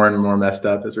getting more and more messed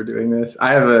up as we're doing this.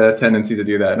 I have a tendency to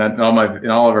do that, and in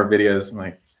all of our videos, I'm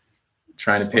like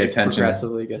trying to pay attention.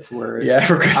 Progressively gets worse. Yeah,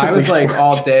 I was like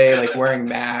all day like wearing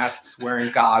masks,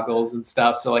 wearing goggles and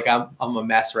stuff. So like I'm a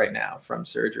mess right now from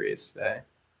surgeries today.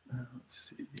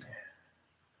 Let's see.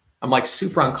 I'm like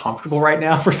super uncomfortable right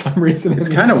now for some reason. It's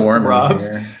kind of warm in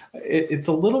here. It's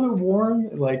a little bit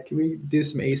warm. Like, can we do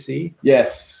some AC?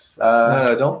 Yes.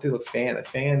 No, don't do the fan. The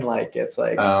fan, like, it's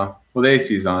like. Oh, well, the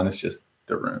AC's on. It's just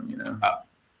the room,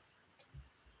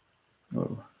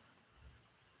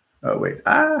 Oh, wait.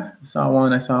 I saw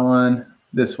one.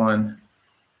 This one.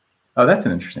 Oh, that's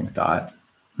an interesting thought.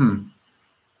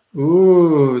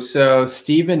 Ooh, so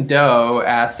Stephen Doe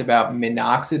asked about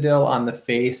minoxidil on the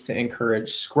face to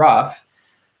encourage scruff.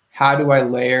 How do I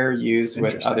layer use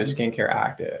with other skincare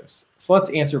actives? So let's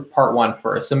answer part one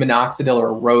first. So minoxidil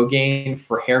or Rogaine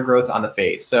for hair growth on the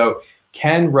face. So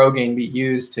can Rogaine be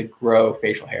used to grow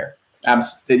facial hair?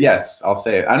 Yes, I'll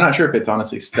say it. I'm not sure if it's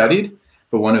honestly studied,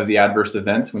 but one of the adverse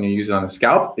events when you use it on the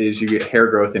scalp is you get hair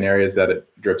growth in areas that it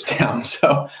drips down.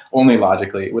 So only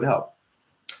logically it would help.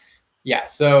 Yeah,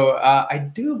 so I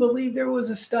do believe there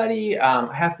was a study.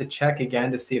 I have to check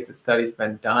again to see if the study's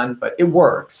been done, but it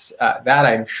works. That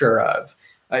I'm sure of.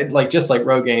 Just like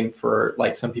Rogaine for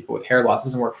like some people with hair loss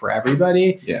doesn't work for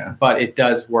everybody. Yeah, but it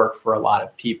does work for a lot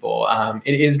of people.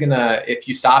 It is gonna, if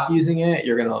you stop using it,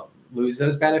 you're gonna lose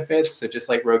those benefits. So just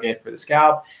like Rogaine for the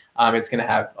scalp, it's gonna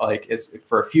have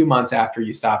for a few months after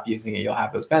you stop using it, you'll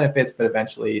have those benefits, but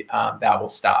eventually that will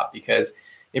stop because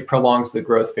it prolongs the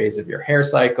growth phase of your hair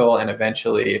cycle. And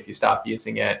eventually, if you stop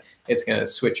using it, it's going to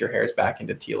switch your hairs back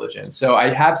into telogen. So I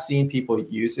have seen people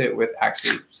use it with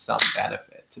actually some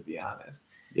benefit, to be honest.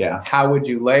 Yeah. How would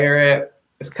you layer it?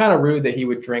 It's kind of rude that he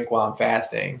would drink while I'm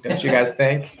fasting. Don't you guys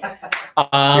think? Here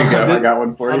you go. I got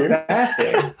one for you.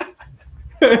 Fasting.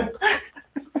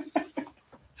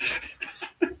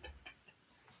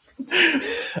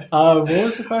 What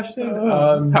was the question?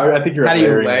 How do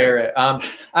you layer it?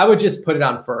 I would just put it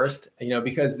on first,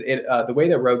 because the way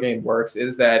that Rogaine works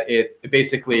is that it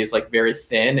basically is like very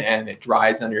thin and it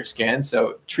dries on your skin.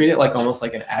 So treat it like almost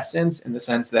like an essence in the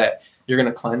sense that you're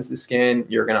going to cleanse the skin,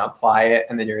 you're going to apply it,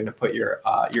 and then you're going to put your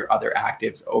other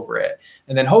actives over it.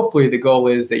 And then hopefully the goal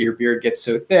is that your beard gets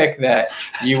so thick that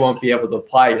you won't be able to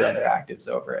apply your other actives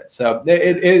over it. So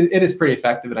it is pretty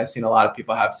effective, and I've seen a lot of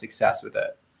people have success with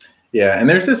it. Yeah, and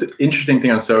there's this interesting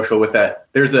thing on social with that.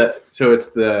 So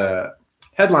it's the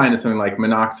headline is something like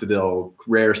minoxidil,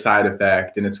 rare side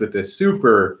effect, and it's with this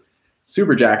super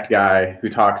jacked guy who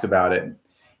talks about it.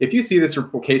 If you see this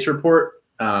case report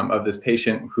of this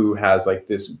patient who has like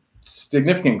this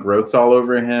significant growths all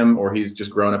over him, or he's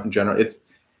just grown up in general, it's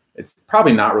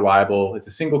probably not reliable. It's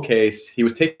a single case. He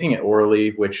was taking it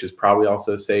orally, which is probably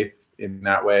also safe in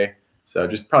that way. So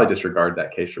just probably disregard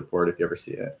that case report if you ever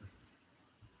see it.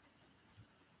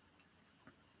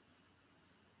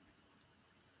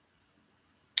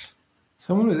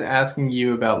 Someone was asking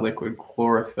you about liquid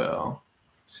chlorophyll.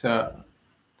 So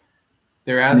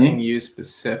they're asking you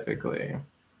specifically.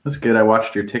 That's good. I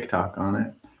watched your TikTok on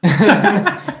it.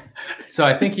 So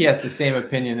I think he has the same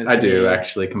opinion as I do,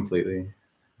 actually, completely.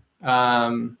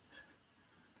 Dr.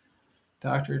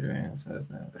 Duran says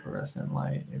that fluorescent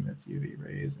light emits UV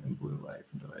rays, and blue light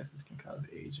from devices can cause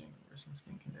aging and worsen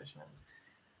skin conditions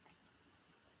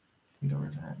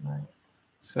indoors at night.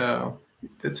 So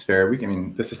that's fair.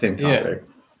 That's the same topic.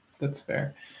 Yeah, that's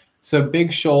fair. So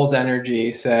Big Shoals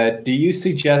Energy said, do you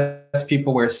suggest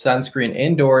people wear sunscreen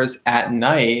indoors at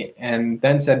night? And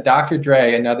then said, Dr.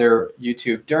 Dre, another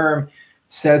YouTube derm,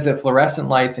 says that fluorescent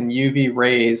lights and UV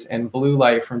rays and blue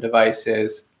light from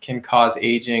devices can cause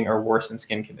aging or worsen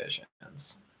skin conditions.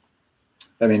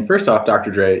 I mean, first off, Dr.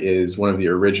 Dre is one of the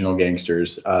original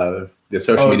gangsters of the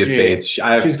social media space.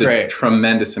 I have a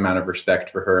tremendous amount of respect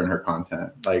for her and her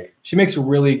content. Like, she makes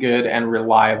really good and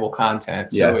reliable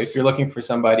content. So if you're looking for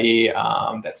somebody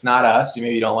that's not us,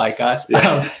 maybe you don't like us,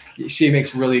 she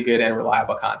makes really good and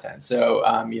reliable content. So,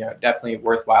 definitely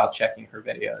worthwhile checking her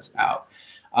videos out.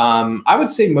 I would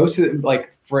say most of it,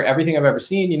 like for everything I've ever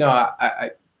seen,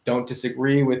 I don't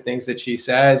disagree with things that she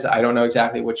says. I don't know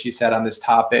exactly what she said on this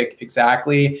topic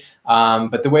exactly.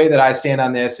 But the way that I stand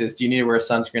on this is, do you need to wear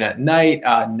sunscreen at night?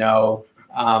 No.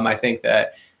 I think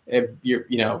that if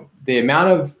the amount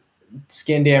of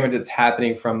skin damage that's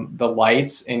happening from the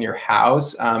lights in your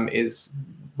house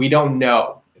we don't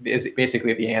know, is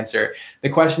basically the answer. The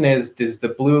question is, does the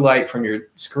blue light from your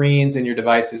screens and your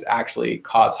devices actually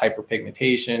cause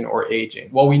hyperpigmentation or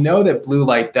aging? Well, we know that blue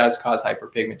light does cause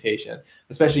hyperpigmentation,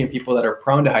 especially in people that are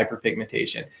prone to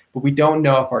hyperpigmentation, but we don't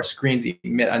know if our screens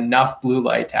emit enough blue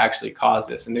light to actually cause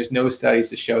this. And there's no studies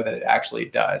to show that it actually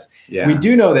does. Yeah. We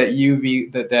do know that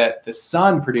that the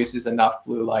sun produces enough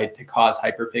blue light to cause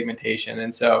hyperpigmentation.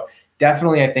 And so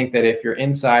definitely, I think that if you're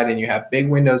inside and you have big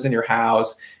windows in your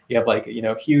house, you have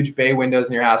huge bay windows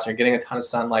in your house, and you're getting a ton of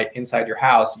sunlight inside your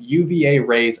house, UVA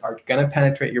rays are going to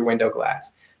penetrate your window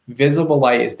glass. Visible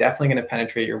light is definitely going to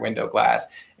penetrate your window glass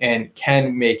and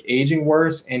can make aging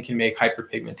worse and can make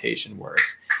hyperpigmentation worse.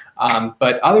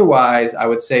 But otherwise, I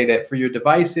would say that for your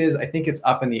devices, I think it's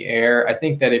up in the air. I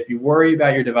think that if you worry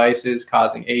about your devices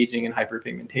causing aging and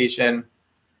hyperpigmentation,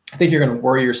 I think you're going to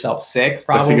worry yourself sick,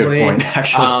 probably. That's a good point,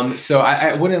 actually. So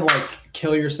I wouldn't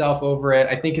kill yourself over it.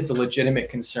 I think it's a legitimate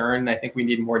concern. I think we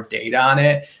need more data on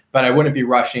it, but I wouldn't be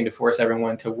rushing to force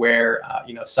everyone to wear,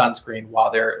 sunscreen while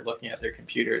they're looking at their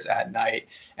computers at night.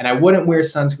 And I wouldn't wear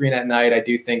sunscreen at night. I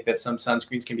do think that some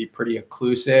sunscreens can be pretty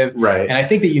occlusive. Right. And I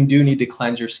think that you do need to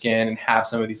cleanse your skin and have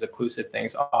some of these occlusive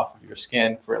things off of your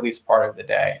skin for at least part of the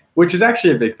day. Which is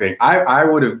actually a big thing. I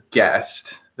would have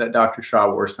guessed that Dr. Shaw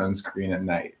wore sunscreen at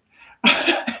night.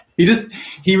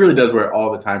 He really does wear it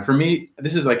all the time. For me,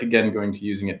 this is again, going to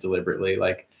using it deliberately.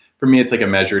 For me, it's a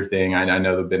measured thing. I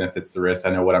know the benefits, the risks.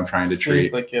 I know what I'm trying to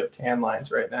treat. Like you have tan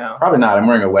lines right now. Probably not. I'm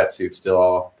wearing a wetsuit still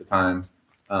all the time.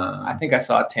 I think I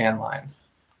saw a tan line.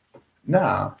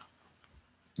 No,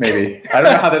 maybe. I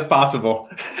don't know how that's possible.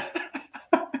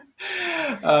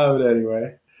 But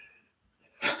anyway.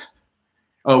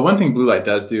 Oh, one thing blue light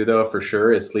does do, though, for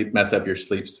sure, is mess up your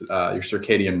your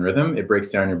circadian rhythm. It breaks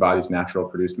down your body's natural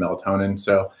produced melatonin.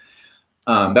 So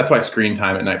that's why screen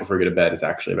time at night before you go to bed is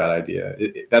actually a bad idea.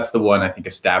 That's the one, I think,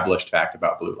 established fact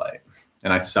about blue light.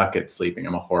 And I suck at sleeping.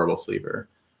 I'm a horrible sleeper.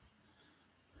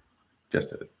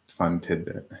 Just a fun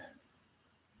tidbit.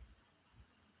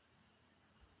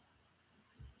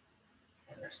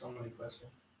 There's so many questions.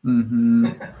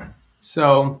 Mm-hmm.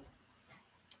 So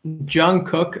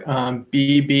Jungkook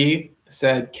BB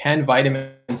said, can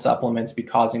vitamin supplements be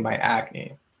causing my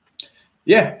acne?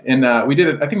 Yeah, and I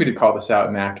think we did call this out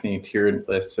in the acne tier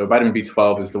list. So vitamin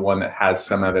B12 is the one that has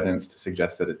some evidence to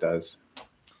suggest that it does.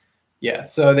 Yeah,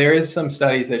 so there is some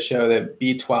studies that show that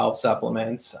B12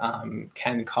 supplements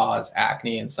can cause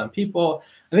acne in some people.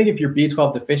 I think if you're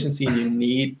B12 deficiency and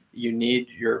you need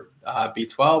your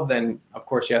B12, then of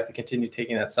course you have to continue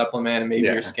taking that supplement, and maybe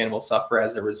your skin will suffer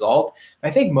as a result. I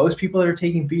think most people that are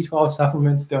taking B12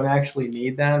 supplements don't actually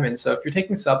need them, and so if you're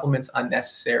taking supplements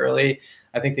unnecessarily,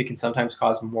 I think they can sometimes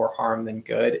cause more harm than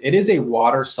good. It is a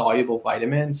water-soluble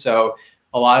vitamin, so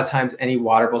a lot of times any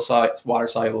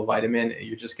water-soluble vitamin,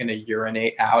 you're just going to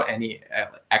urinate out any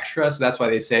extra. So that's why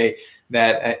they say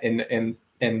that in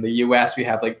the US, we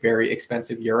have like very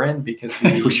expensive urine because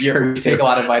we take a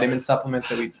lot of vitamin supplements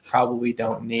that we probably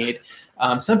don't need.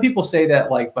 Some people say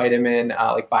that like vitamin,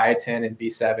 like biotin and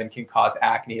B7 can cause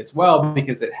acne as well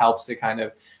because it helps to kind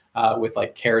of with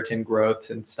like keratin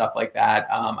growth and stuff like that.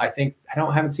 I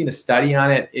haven't seen a study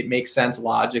on it. It makes sense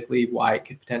logically why it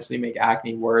could potentially make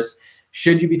acne worse.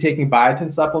 Should you be taking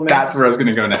biotin supplements? That's where I was going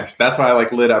to go next. That's why I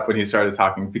like lit up when he started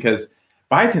talking, because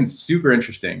biotin's super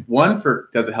interesting. One, for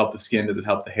does it help the skin? Does it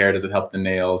help the hair? Does it help the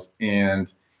nails? And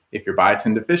if you're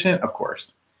biotin deficient, of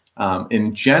course.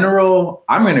 In general,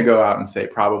 I'm going to go out and say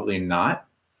probably not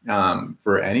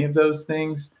for any of those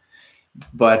things.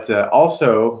 But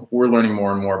also, we're learning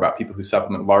more and more about people who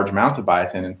supplement large amounts of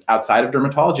biotin. And outside of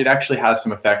dermatology, it actually has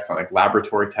some effects on like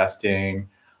laboratory testing.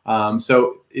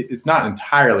 So it's not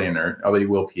entirely inert, although you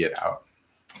will pee it out.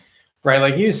 Right,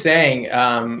 like he was saying,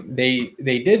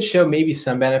 they did show maybe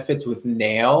some benefits with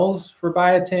nails for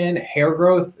biotin. Hair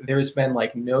growth, there's been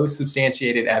like no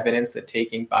substantiated evidence that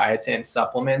taking biotin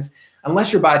supplements,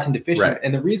 unless you're biotin deficient. Right.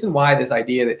 And the reason why this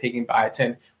idea that taking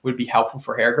biotin would be helpful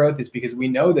for hair growth is because we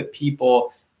know that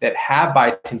people that have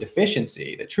biotin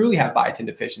deficiency, that truly have biotin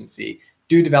deficiency,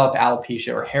 do develop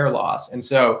alopecia or hair loss. And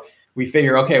so we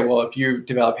figure, okay, well, if you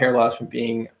develop hair loss from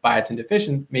being biotin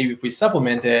deficient, maybe if we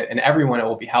supplement it, and everyone, it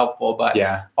will be helpful. But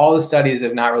all the studies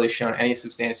have not really shown any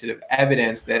substantive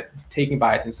evidence that taking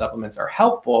biotin supplements are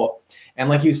helpful. And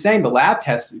like he was saying, the lab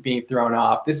tests being thrown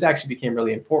off, this actually became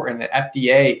really important. The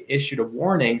FDA issued a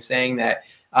warning saying that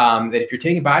that if you're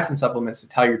taking biotin supplements, to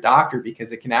tell your doctor,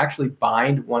 because it can actually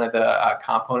bind one of the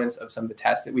components of some of the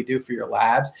tests that we do for your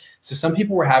labs. So some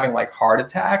people were having like heart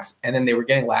attacks, and then they were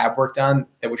getting lab work done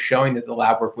that was showing that the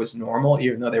lab work was normal,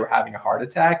 even though they were having a heart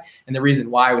attack. And the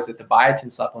reason why was that the biotin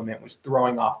supplement was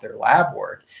throwing off their lab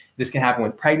work. This can happen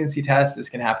with pregnancy tests. This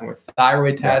can happen with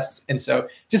thyroid tests. And so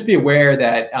just be aware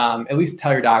that at least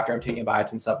tell your doctor, I'm taking a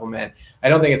biotin supplement. I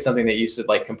don't think it's something that you should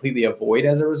like completely avoid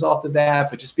as a result of that,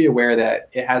 but just be aware that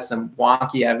it has some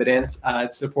wonky evidence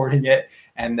supporting it,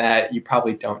 and that you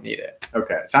probably don't need it.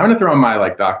 Okay, so I'm going to throw on my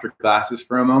like doctor glasses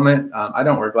for a moment. I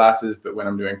don't wear glasses, but when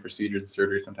I'm doing procedures and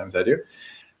surgery, sometimes I do.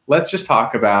 Let's just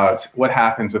talk about what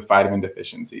happens with vitamin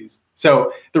deficiencies.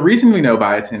 So the reason we know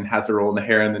biotin has a role in the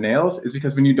hair and the nails is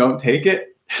because when you don't take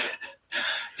it,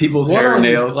 people's hair and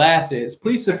nails. Glasses.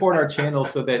 Please support our channel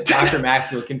so that Dr.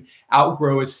 Maxwell can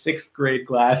outgrow his 6th grade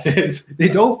glasses. They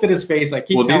don't fit his face.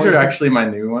 These are actually my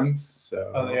new ones.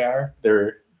 So oh, they are?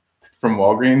 They're from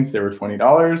Walgreens. They were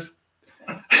 $20.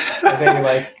 Are they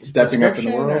like stepping up in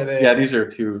the world? Yeah, these are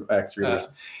 2X readers.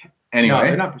 Anyway, no,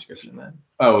 they're not prescription then.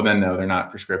 Oh, then no, they're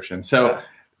not prescription. So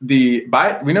we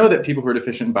know that people who are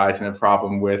deficient in biotin have a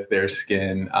problem with their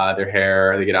skin, their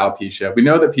hair, they get alopecia. We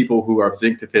know that people who are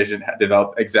zinc deficient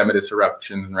develop eczematous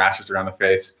eruptions and rashes around the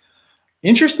face.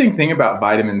 Interesting thing about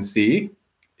vitamin C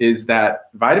is that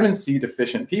vitamin C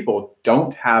deficient people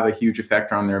don't have a huge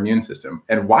effect on their immune system.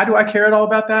 And why do I care at all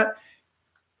about that?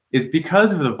 Is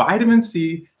because of the vitamin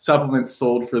C supplements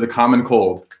sold for the common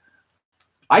cold.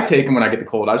 I take them when I get the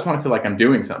cold. I just want to feel like I'm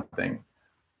doing something.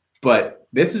 But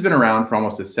this has been around for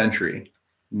almost a century,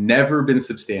 never been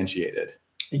substantiated.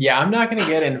 Yeah, I'm not going to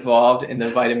get involved in the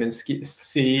vitamin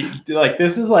C. Like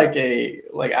this is like a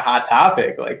hot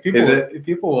topic. Like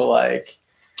people will like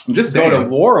I'm just go to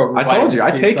war over. I told you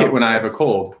I take it when I have a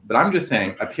cold, but I'm just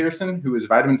saying a person who is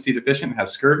vitamin C deficient, has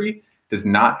scurvy, does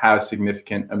not have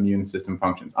significant immune system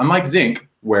functions. Unlike zinc,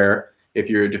 where if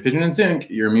you're deficient in zinc,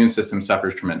 your immune system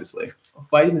suffers tremendously.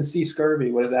 Vitamin C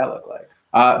scurvy, what does that look like?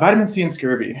 Vitamin C and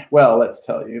scurvy. Well, let's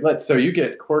tell you. So you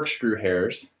get corkscrew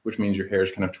hairs, which means your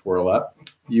hairs kind of twirl up.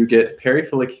 You get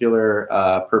perifollicular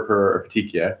purpura or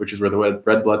petechia, which is where the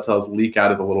red blood cells leak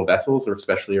out of the little vessels, or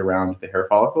especially around the hair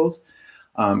follicles.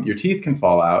 Your teeth can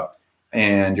fall out,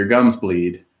 and your gums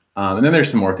bleed. And then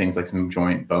there's some more things like some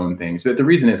joint bone things. But the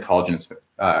reason is collagen is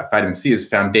vitamin C is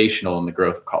foundational in the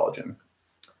growth of collagen.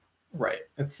 Right.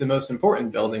 It's the most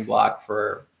important building block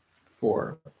for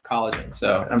collagen.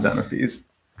 So I'm done with these.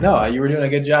 No, you were doing a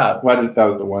good job. That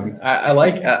was the one. I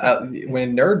like when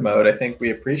in nerd mode, I think we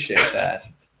appreciate that.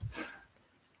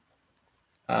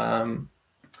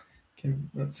 Okay,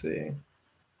 Let's see.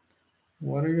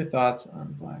 What are your thoughts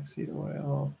on black seed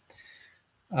oil?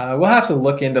 We'll have to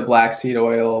look into black seed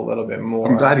oil a little bit more.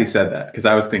 I'm glad you said that because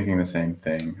I was thinking the same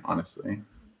thing, honestly.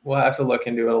 We'll have to look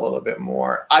into it a little bit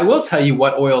more. I will tell you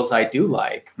what oils I do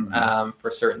like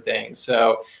for certain things.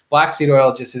 So black seed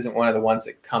oil just isn't one of the ones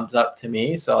that comes up to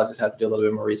me. So I'll just have to do a little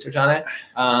bit more research on it.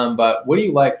 But what do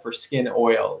you like for skin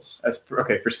oils?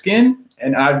 Okay, for skin,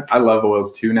 and I love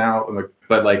oils too now,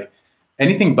 but like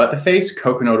anything but the face,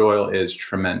 coconut oil is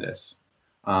tremendous.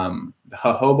 The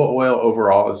jojoba oil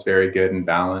overall is very good and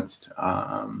balanced.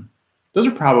 Those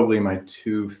are probably my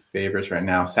two favorites right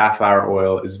now. Safflower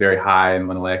oil is very high in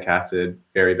linoleic acid,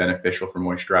 very beneficial for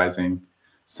moisturizing.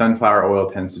 Sunflower oil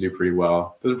tends to do pretty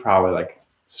well. Those are probably like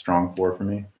strong four for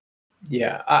me.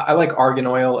 Yeah, I like argan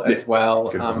oil as well.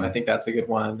 I think that's a good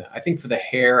one. I think for the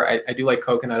hair, I do like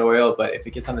coconut oil, but if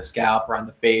it gets on the scalp or on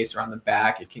the face or on the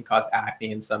back, it can cause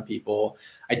acne in some people.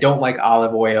 I don't like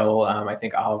olive oil. I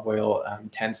think olive oil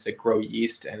tends to grow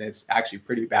yeast, and it's actually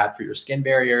pretty bad for your skin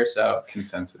barrier. So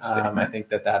consensus. I think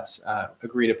that's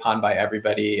agreed upon by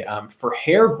everybody. For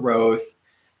hair growth,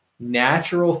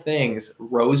 natural things,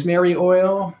 rosemary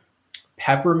oil,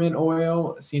 peppermint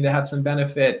oil seem to have some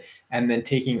benefit. And then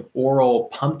taking oral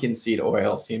pumpkin seed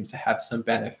oil seems to have some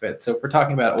benefit. So if we're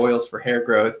talking about oils for hair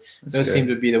growth, those seem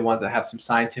to be the ones that have some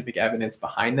scientific evidence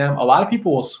behind them. A lot of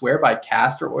people will swear by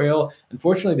castor oil.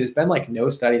 Unfortunately, there's been like no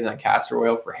studies on castor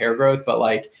oil for hair growth, but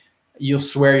like you'll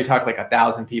swear you talk to like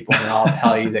 1,000 people and they'll all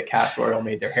tell you that castor oil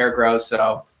made their hair grow.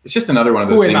 So it's just another one of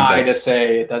those things. Who am I to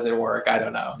say it doesn't work? I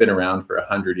don't know. Been around for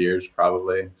 100 years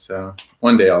probably. So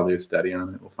one day I'll do a study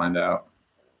on it. We'll find out.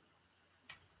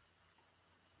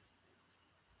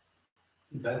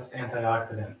 Best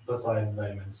antioxidant besides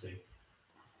vitamin C.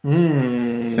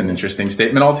 It's an interesting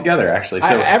statement altogether, actually.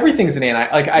 So everything's an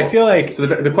I feel like. So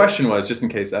the question was, just in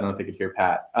case I don't know if you could hear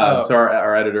Pat. So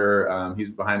our editor, he's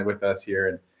behind it with us here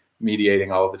and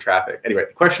mediating all of the traffic. Anyway,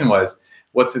 the question was,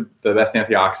 what's the best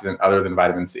antioxidant other than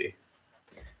vitamin C?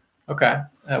 Okay,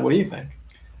 what do you think?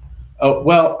 Oh,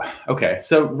 well, okay.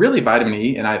 So really vitamin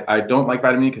E, and I don't like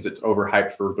vitamin E because it's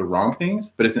overhyped for the wrong things,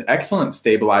 but it's an excellent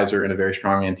stabilizer and a very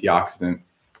strong antioxidant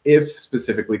if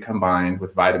specifically combined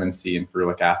with vitamin C and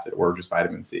ferulic acid or just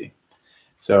vitamin C.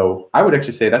 So I would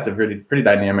actually say that's a pretty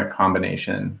dynamic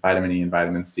combination, vitamin E and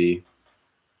vitamin C.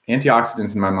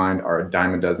 Antioxidants in my mind are a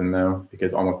dime a dozen though,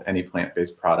 because almost any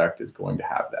plant-based product is going to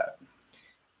have that.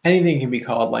 Anything can be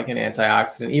called like an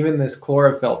antioxidant. Even this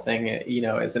chlorophyll thing,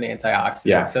 is an antioxidant.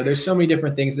 Yeah. So there's so many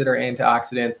different things that are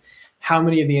antioxidants. How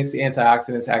many of these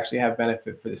antioxidants actually have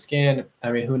benefit for the skin?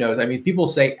 I mean, who knows? I mean, people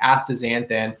say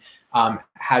astaxanthin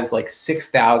has like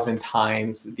 6,000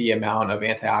 times the amount of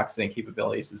antioxidant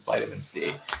capabilities as vitamin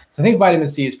C. So I think vitamin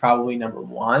C is probably number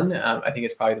one. I think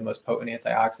it's probably the most potent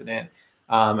antioxidant.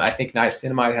 I think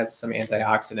niacinamide has some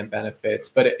antioxidant benefits,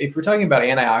 but if we're talking about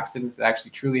antioxidants that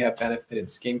actually truly have benefit in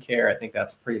skincare, I think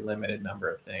that's a pretty limited number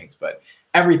of things. But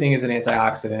everything is an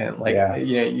antioxidant.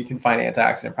 You can find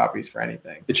antioxidant properties for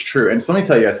anything. It's true. And so let me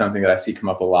tell you guys something that I see come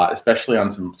up a lot, especially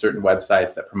on some certain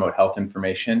websites that promote health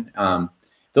information.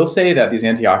 They'll say that these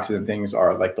antioxidant things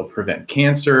are like they'll prevent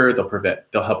cancer,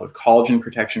 they'll help with collagen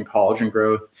protection, collagen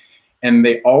growth. And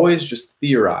they always just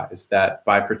theorize that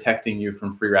by protecting you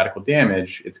from free radical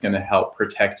damage, it's going to help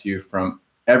protect you from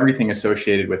everything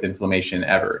associated with inflammation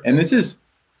ever. And this is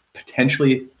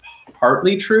potentially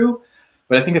partly true,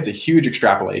 but I think it's a huge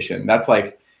extrapolation. That's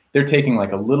like they're taking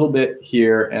like a little bit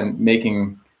here and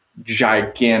making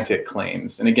gigantic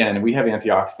claims. And again, we have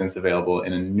antioxidants available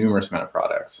in a numerous amount of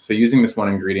products. So using this one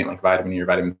ingredient like vitamin E or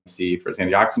vitamin C for its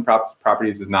antioxidant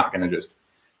properties is not going to just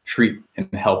treat and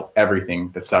help everything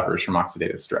that suffers from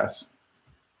oxidative stress.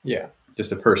 Yeah.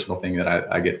 Just a personal thing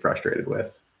that I get frustrated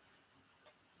with.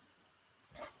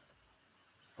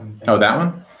 Oh, that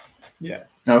one? Yeah.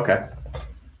 Okay.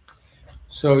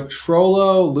 So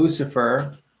Trollo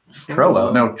Lucifer.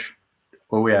 Trollo? No.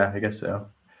 Oh, yeah, I guess so.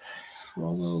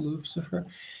 Trollo Lucifer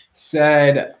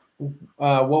said,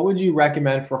 what would you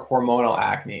recommend for hormonal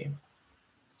acne?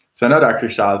 So I know Dr.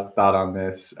 Shah's thought on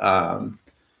this.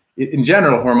 In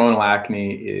general, hormonal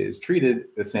acne is treated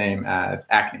the same as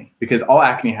acne because all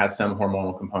acne has some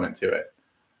hormonal component to it.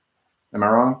 Am I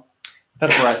wrong?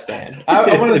 That's where I stand.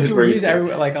 I want to use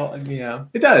everyone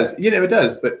It does. It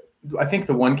does. But I think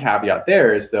the one caveat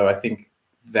there is, though, I think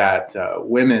that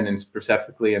women, and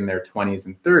specifically in their 20s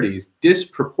and 30s,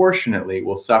 disproportionately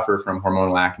will suffer from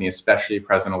hormonal acne, especially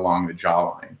present along the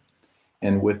jawline.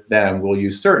 And with them, we'll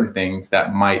use certain things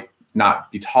that might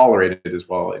not be tolerated as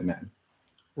well in men.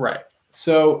 Right.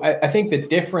 So I think the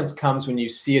difference comes when you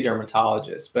see a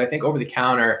dermatologist, but I think over the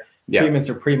counter treatments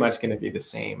are pretty much going to be the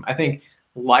same. I think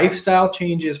lifestyle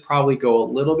changes probably go a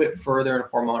little bit further in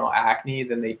hormonal acne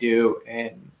than they do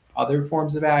in other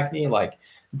forms of acne, like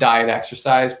diet,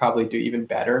 exercise probably do even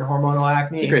better in hormonal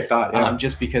acne. It's a great thought, yeah.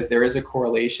 Just because there is a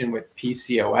correlation with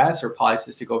PCOS, or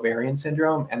polycystic ovarian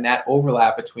syndrome, and that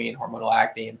overlap between hormonal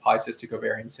acne and polycystic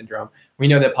ovarian syndrome. We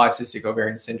know that polycystic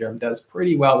ovarian syndrome does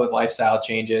pretty well with lifestyle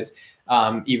changes,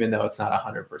 even though it's not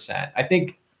 100%. I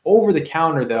think over the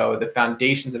counter, though, the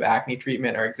foundations of acne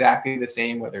treatment are exactly the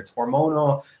same, whether it's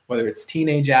hormonal, whether it's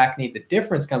teenage acne. The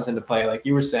difference comes into play, like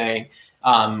you were saying,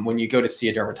 when you go to see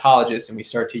a dermatologist and we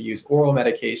start to use oral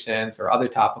medications or other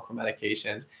topical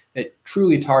medications that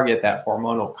truly target that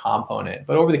hormonal component.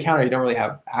 But over the counter, you don't really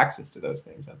have access to those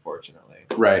things, unfortunately.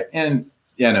 Right. And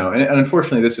yeah, no, and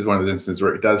unfortunately, this is one of the instances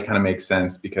where it does kind of make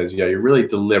sense because, yeah, you're really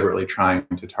deliberately trying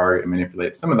to target and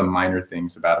manipulate some of the minor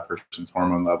things about a person's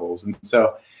hormone levels. And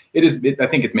so I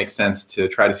think it makes sense to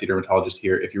try to see a dermatologist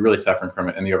here if you're really suffering from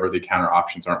it and the over-the-counter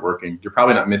options aren't working. You're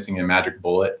probably not missing a magic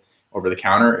bullet over the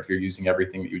counter. If you're using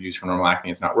everything that you would use for normal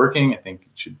acne, it's not working. I think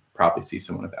you should probably see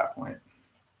someone at that point.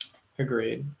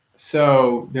 Agreed.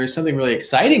 So there's something really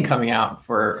exciting coming out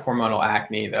for hormonal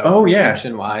acne, though. Oh yeah,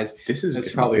 prescription-wise, this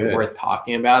is probably worth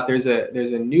talking about. There's a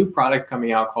new product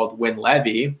coming out called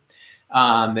Winlevi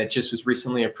that just was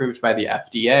recently approved by the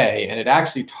FDA, and it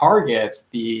actually targets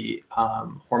the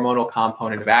hormonal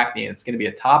component of acne. And it's going to be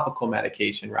a topical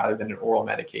medication rather than an oral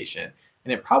medication,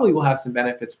 and it probably will have some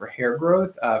benefits for hair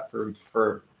growth, for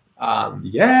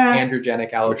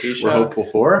androgenic alopecia, we're hopeful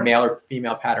for male or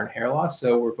female pattern hair loss.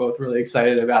 So we're both really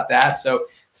excited about that. So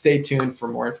stay tuned for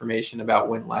more information about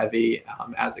Winlevi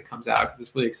as it comes out, because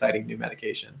it's really exciting new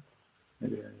medication.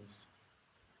 Maybe it is.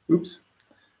 Oops.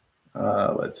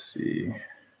 Let's see.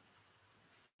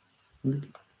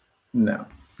 No.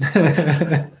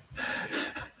 Do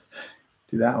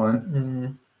that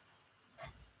one.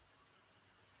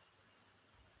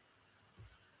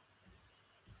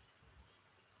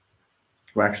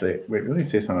 Well, actually, wait, let me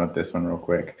say something about this one real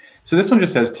quick. So this one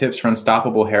just says tips for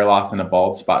unstoppable hair loss and a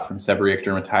bald spot from seborrheic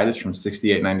dermatitis from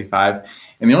 68.95.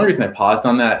 And the only reason I paused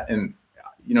on that, and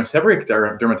seborrheic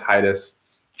dermatitis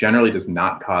generally does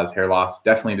not cause hair loss.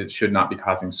 Definitely it should not be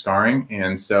causing scarring.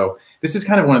 And so this is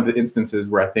kind of one of the instances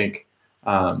where I think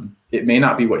it may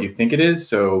not be what you think it is.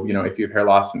 So, if you have hair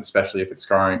loss, and especially if it's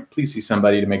scarring, please see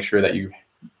somebody to make sure that you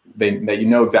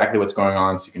know exactly what's going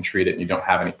on so you can treat it and you don't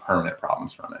have any permanent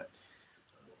problems from it.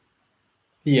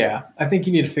 Yeah, I think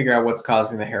you need to figure out what's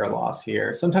causing the hair loss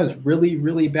here. Sometimes really,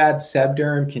 really bad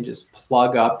sebderm can just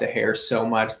plug up the hair so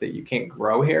much that you can't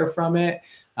grow hair from it,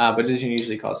 but it doesn't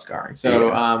usually cause scarring. So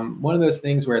one of those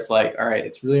things where it's like, all right,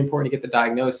 it's really important to get the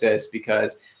diagnosis,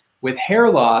 because with hair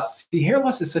loss, hair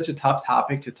loss is such a tough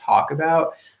topic to talk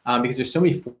about because there's so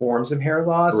many forms of hair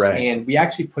loss, and we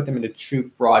actually put them into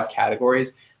two broad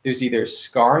categories. There's either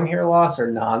scarring hair loss or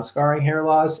non-scarring hair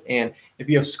loss. And if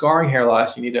you have scarring hair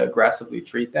loss, you need to aggressively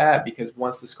treat that, because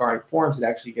once the scarring forms, it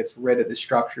actually gets rid of the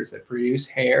structures that produce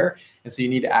hair. And so you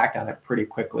need to act on it pretty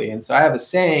quickly. And so I have a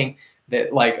saying that,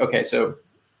 so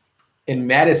in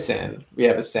medicine, we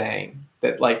have a saying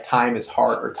that time is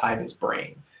heart or time is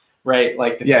brain, right?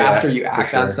 Like the faster you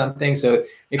act on something. So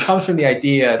it comes from the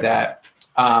idea that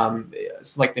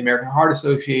it's like the American Heart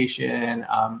Association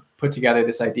put together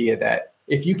this idea that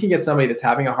if you can get somebody that's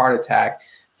having a heart attack,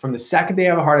 from the second they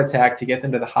have a heart attack to get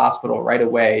them to the hospital right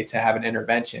away to have an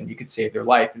intervention, you could save their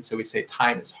life. And so we say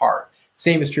time is heart.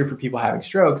 Same is true for people having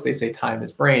strokes. They say time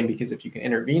is brain, because if you can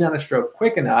intervene on a stroke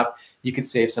quick enough, you could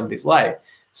save somebody's life.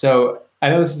 So I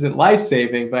know this isn't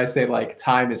life-saving, but I say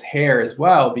time is hair as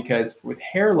well, because with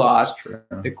hair loss,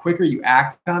 the quicker you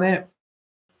act on it,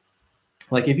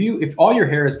 if all your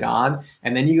hair is gone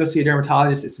and then you go see a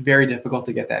dermatologist, it's very difficult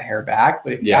to get that hair back.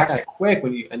 But if you act on it quick,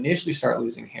 when you initially start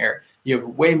losing hair, you have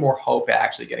way more hope at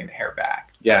actually getting the hair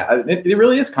back. Yeah, it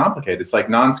really is complicated. It's like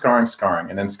non-scarring, scarring,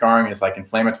 and then scarring is like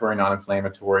inflammatory,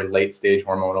 non-inflammatory, late stage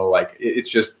hormonal.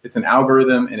 It's an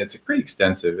algorithm, and it's pretty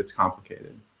extensive. It's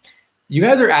complicated. You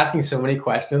guys are asking so many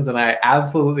questions, and I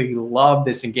absolutely love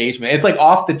this engagement. It's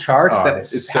off the charts.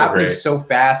 It's happening so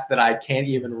fast that I can't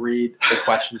even read the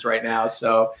questions right now.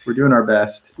 So we're doing our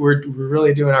best. We're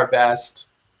really doing our best.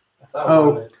 It's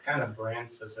kind of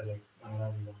brand specific. I don't know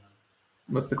if you want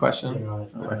to. What's the question?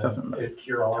 Is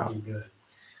Curology good?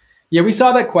 Yeah, we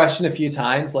saw that question a few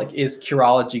times. Is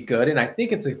Curology good? And I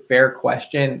think it's a fair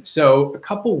question. So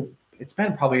it's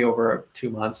been probably over 2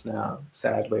 months now,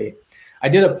 sadly. I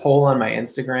did a poll on my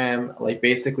Instagram,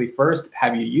 basically first,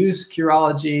 have you used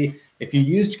Curology? If you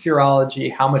used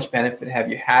Curology, how much benefit have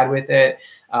you had with it?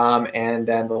 And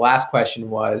then the last question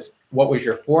was, what was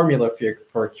your formula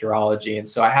for Curology? And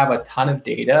so I have a ton of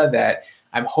data that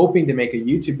I'm hoping to make a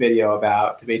YouTube video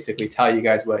to basically tell you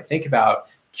guys what I think about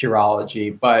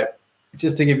Curology. But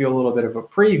just to give you a little bit of a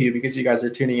preview, because you guys are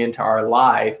tuning into our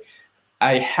live,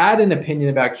 I had an opinion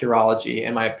about Curology,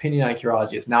 and my opinion on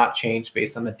Curology has not changed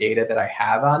based on the data that I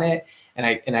have on it.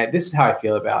 And this is how I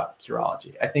feel about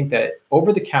Curology. I think that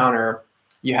over the counter,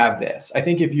 you have this. I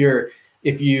think if you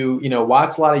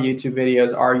watch a lot of YouTube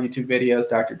videos, our YouTube videos,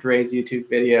 Dr. Dre's YouTube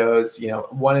videos,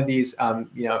 one of these,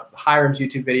 Hiram's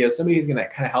YouTube videos, somebody who's going to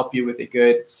kind of help you with a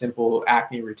good, simple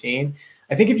acne routine.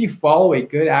 I think if you follow a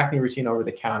good acne routine over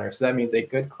the counter, so that means a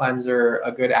good cleanser,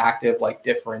 a good active like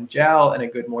Differin gel, and a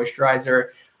good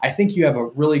moisturizer, I think you have a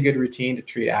really good routine to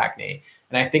treat acne.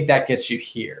 And I think that gets you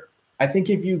here. I think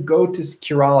if you go to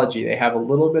Curology, they have a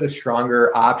little bit of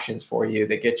stronger options for you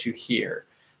that get you here.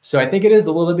 So I think it is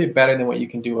a little bit better than what you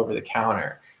can do over the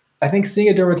counter. I think seeing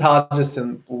a dermatologist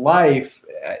in life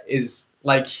is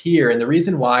like here. And the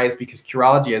reason why is because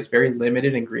Curology has very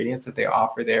limited ingredients that they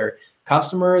offer their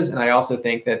customers. And I also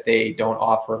think that they don't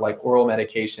offer like oral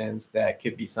medications that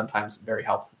could be sometimes very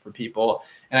helpful for people.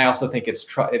 And I also think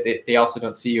they also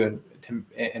don't see you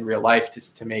in real life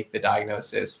to make the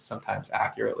diagnosis sometimes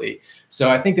accurately. So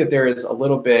I think that there is a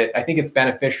little bit, I think it's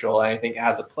beneficial, and I think it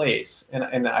has a place. And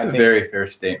it's a very fair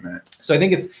statement. So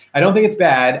I don't think it's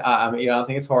bad. I don't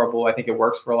think it's horrible. I think it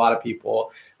works for a lot of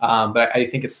people. But I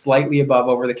think it's slightly above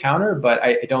over the counter, but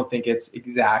I don't think it's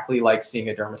exactly like seeing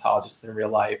a dermatologist in real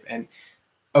life. And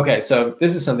okay, so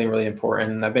this is something really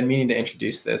important, and I've been meaning to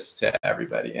introduce this to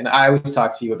everybody. And I always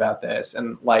talk to you about this,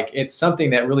 and like it's something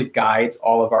that really guides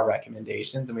all of our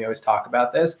recommendations, and we always talk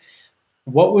about this.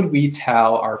 What would we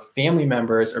tell our family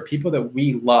members or people that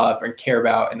we love and care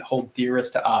about and hold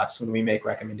dearest to us when we make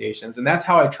recommendations? And that's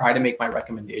how I try to make my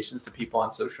recommendations to people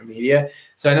on social media.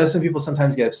 So I know some people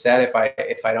sometimes get upset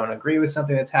if I don't agree with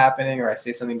something that's happening or I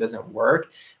say something doesn't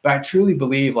work. But I truly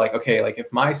believe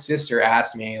if my sister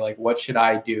asked me, like, what should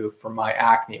I do for my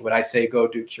acne? Would I say go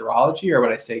do Curology, or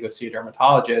would I say go see a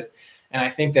dermatologist? And I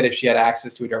think that if she had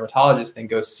access to a dermatologist, then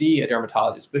go see a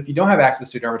dermatologist. But if you don't have access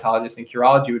to a dermatologist, then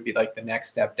Curology would be like the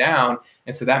next step down.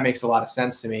 And so that makes a lot of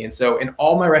sense to me. And so in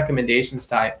all my recommendations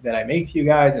that I make to you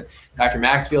guys and Dr.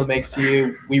 Maxfield makes to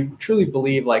you, we truly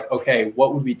believe okay,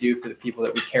 what would we do for the people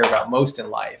that we care about most in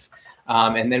life?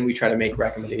 And then we try to make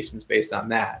recommendations based on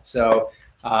that. So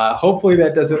hopefully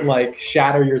that doesn't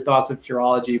shatter your thoughts of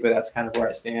Curology, but that's kind of where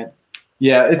I stand.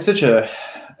 Yeah, it's such a,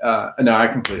 no, I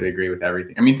completely agree with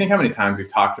everything. I mean, think how many times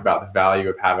we've talked about the value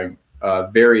of having a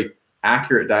very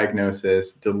accurate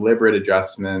diagnosis, deliberate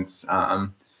adjustments.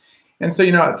 And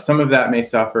so, some of that may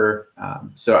suffer.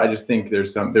 So I just think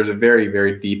there's a very,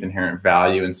 very deep inherent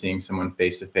value in seeing someone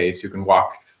face to face who can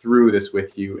walk through this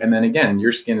with you. And then again,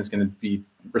 your skin is going to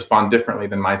respond differently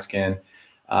than my skin.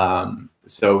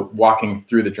 So walking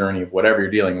through the journey of whatever you're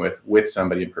dealing with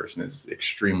somebody in person is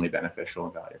extremely beneficial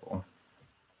and valuable.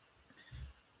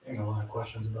 A lot of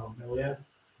questions about milia.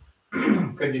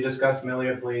 Could you discuss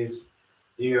milia, please?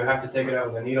 Do you have to take it out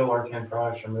with a needle, or can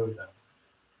products remove them?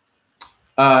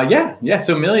 Yeah.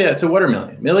 So milia. So what are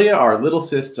milia? Milia are little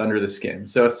cysts under the skin.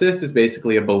 So a cyst is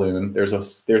basically a balloon.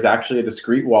 There's actually a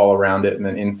discrete wall around it, and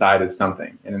then inside is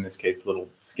something. And in this case, little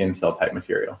skin cell type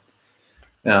material.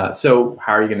 So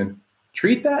how are you going to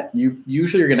treat that? You're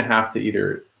going to have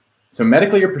to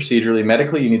medically or procedurally.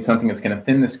 Medically, you need something that's going to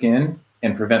thin the skin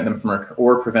and prevent them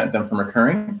from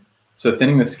recurring. So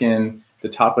thinning the skin, the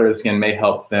top layer of the skin may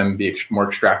help them be more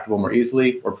extractable more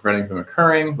easily, or preventing them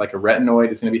occurring, like a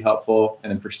retinoid is going to be helpful.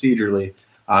 And then procedurally,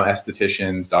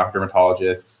 estheticians,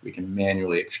 dermatologists, we can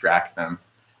manually extract them.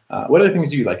 What other things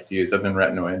do you like to use other than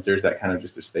retinoids? Or is that kind of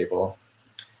just a staple?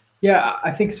 Yeah, I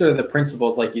think sort of the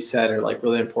principles, like you said, are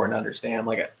really important to understand.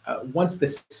 Once the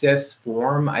cysts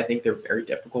form, I think they're very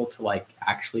difficult to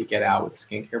actually get out with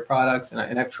skincare products.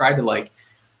 And I've tried to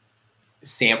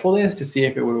sample this to see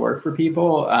if it would work for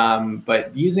people.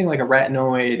 But using a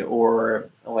retinoid or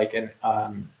an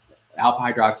alpha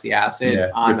hydroxy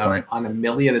acid on a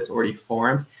milia that's already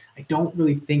formed, I don't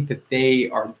really think that they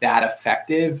are that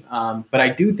effective. But I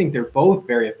do think they're both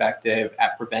very effective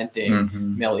at preventing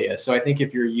milia. So I think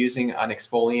if you're using an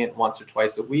exfoliant once or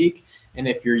twice a week, and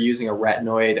if you're using a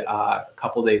retinoid a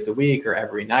couple days a week or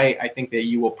every night, I think that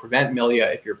you will prevent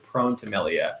milia if you're prone to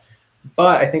milia.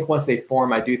 But I think once they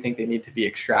form, I do think they need to be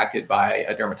extracted by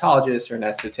a dermatologist or an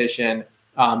esthetician.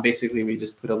 Basically, we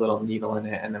just put a little needle in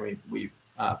it, and then we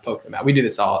poke them out. We do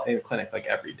this all in the clinic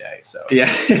every day. So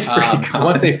yeah,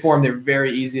 once they form, they're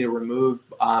very easy to remove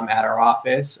at our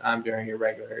office during your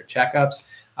regular checkups.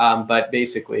 But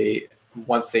basically,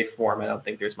 once they form, I don't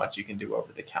think there's much you can do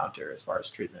over the counter as far as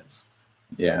treatments.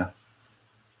 Yeah.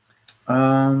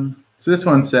 So this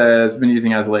one says, been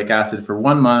using azelaic acid for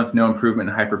 1 month, no improvement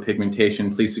in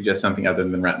hyperpigmentation. Please suggest something other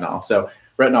than retinol. So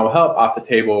retinol will help, off the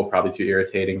table, probably too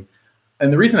irritating.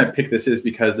 And the reason I picked this is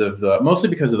because of mostly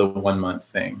because of the 1 month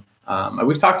thing.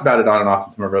 We've talked about it on and off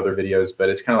in some of our other videos, but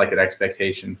it's kind of like an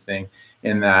expectations thing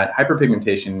in that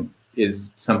hyperpigmentation is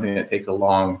something that takes a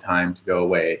long time to go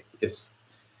away. It's,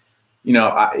 you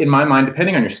know, in my mind,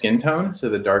 depending on your skin tone, so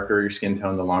the darker your skin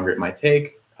tone, the longer it might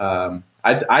take.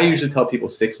 I usually tell people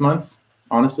 6 months,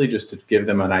 honestly, just to give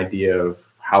them an idea of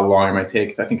how long it might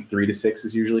take. I think 3 to 6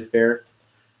 is usually fair.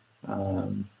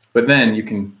 But then you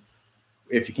can,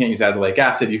 if you can't use azelaic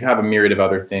acid, you have a myriad of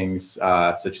other things,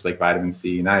 such as like vitamin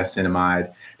C,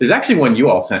 niacinamide. There's actually one you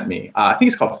all sent me. I think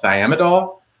it's called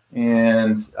thiamidol.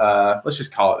 And let's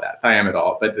just call it that,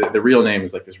 thiamidol. But the real name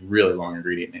is like this really long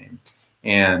ingredient name.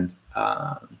 And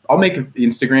I'll make an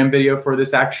Instagram video for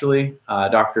this actually,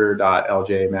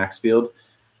 dr.lj.maxfield,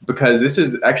 because this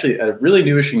is actually a really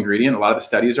newish ingredient. A lot of the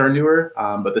studies are newer,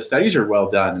 but the studies are well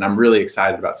done. And I'm really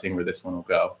excited about seeing where this one will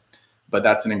go. But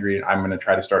that's an ingredient I'm going to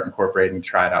try to start incorporating,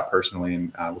 try it out personally,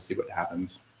 and we'll see what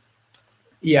happens.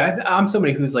 Yeah, I'm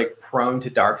somebody who's like prone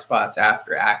to dark spots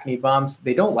after acne bumps.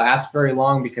 They don't last very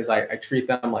long because I treat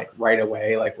them like right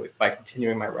away, like by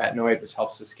continuing my retinoid, which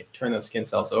helps to turn those skin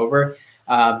cells over.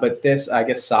 But this, I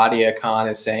guess Sadia Khan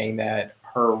is saying that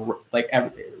her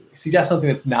suggests something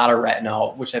that's not a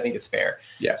retinol, which I think is fair.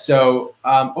 Yeah. So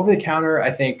over the counter,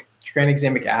 I think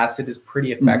tranexamic acid is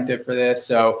pretty effective for this.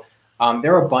 So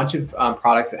there are a bunch of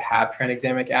products that have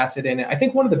tranexamic acid in it. I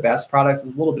think one of the best products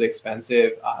is a little bit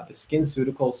expensive. The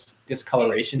SkinCeuticals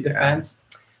Discoloration Defense,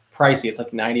 pricey. It's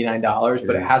like $99,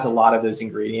 but it has a lot of those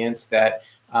ingredients that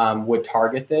would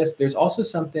target this. There's also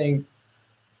something,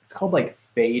 it's called like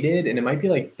Faded, and it might be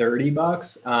like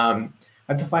 $30. I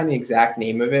have to find the exact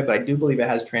name of it, but I do believe it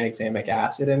has tranexamic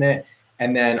acid in it.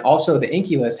 And then also the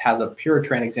Inky List has a pure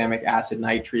tranexamic acid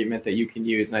night treatment that you can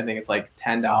use. And I think it's like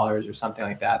 $10 or something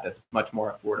like that. That's much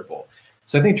more affordable.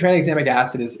 So I think tranexamic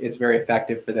acid is very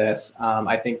effective for this.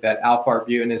 I think that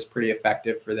alpha-arbutin is pretty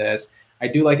effective for this. I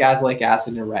do like azelaic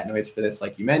acid and retinoids for this,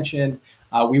 like you mentioned.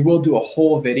 We will do a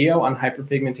whole video on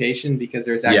hyperpigmentation because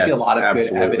there's actually a lot of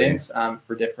good evidence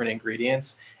for different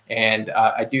ingredients. And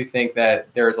I do think that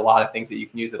there's a lot of things that you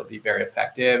can use that'll be very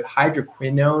effective.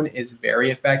 Hydroquinone is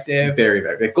very effective. Very,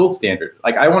 very gold standard.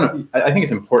 Like I think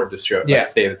it's important to show,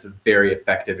 state it's a very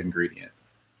effective ingredient.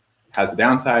 It has a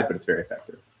downside, but it's very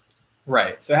effective.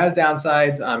 Right. So it has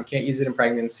downsides. Can't use it in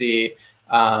pregnancy.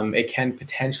 It can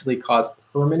potentially cause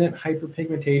permanent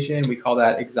hyperpigmentation. We call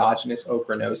that exogenous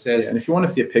ochronosis. Yeah, and if you want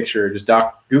to see a picture, just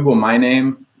Google my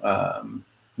name,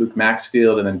 Luke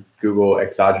Maxfield, and then Google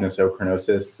exogenous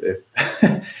ochronosis. If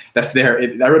that's there,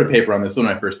 I wrote a paper on this. One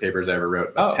of my first papers I ever wrote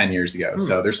about 10 years ago.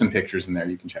 So there's some pictures in there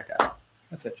you can check out.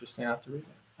 That's interesting. I'll have to read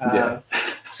it.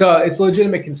 So it's a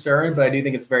legitimate concern, but I do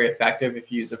think it's very effective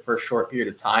if you use it for a short period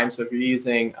of time. So if you're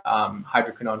using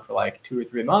hydroquinone for like 2 or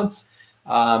 3 months,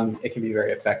 it can be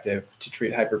very effective to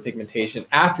treat hyperpigmentation.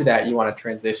 After that, you want to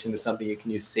transition to something you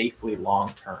can use safely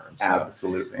long-term. So,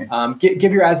 absolutely.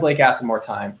 Give your azelaic acid more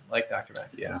time, like Dr.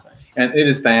 Max was saying. And it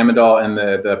is thiamidol, and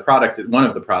the product, one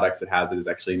of the products that has it is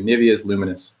actually Nivea's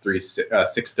Luminous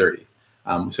 630.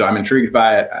 So I'm intrigued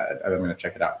by it. I'm going to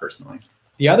check it out personally.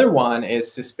 The other one is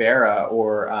Cispera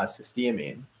or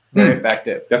cysteamine. Very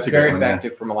effective. That's very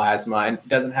effective for melasma and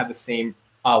doesn't have the same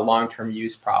long-term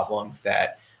use problems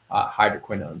that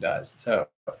hydroquinone does. So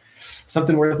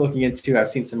something worth looking into. I've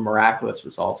seen some miraculous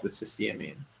results with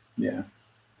cysteamine. Yeah.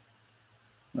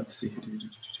 Let's see.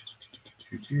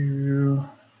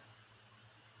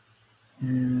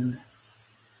 And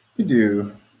we do.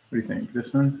 What do you think?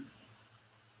 This one?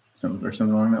 Something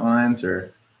along that lines,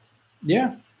 or?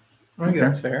 Yeah. I think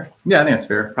that's fair. Yeah, I think that's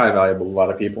fair. Probably valuable to a lot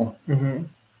of people. Mm-hmm.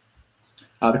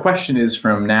 The question is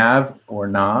from Nav.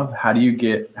 How do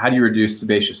you reduce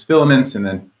sebaceous filaments, and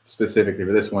then specifically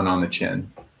for this one on the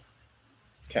chin?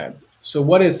 Okay. So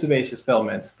what is sebaceous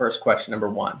filaments? First question, number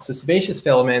one. So sebaceous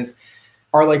filaments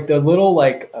are like the little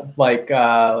like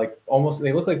almost,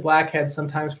 they look like blackheads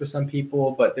sometimes for some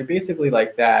people, but they're basically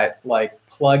like that, like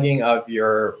plugging of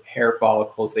your hair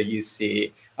follicles that you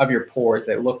see of your pores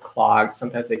that look clogged.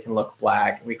 Sometimes they can look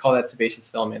black. And we call that sebaceous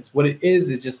filaments. What it is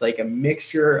just like a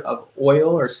mixture of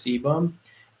oil or sebum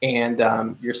and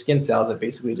your skin cells that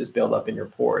basically just build up in your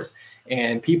pores.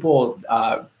 And people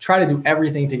try to do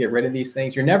everything to get rid of these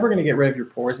things. You're never going to get rid of your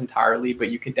pores entirely,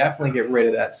 but you can definitely get rid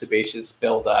of that sebaceous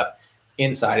buildup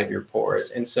inside of your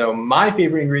pores. And so my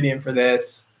favorite ingredient for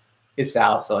this is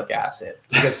salicylic acid,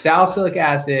 because salicylic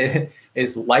acid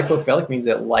is lipophilic, means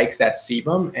it likes that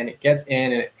sebum and it gets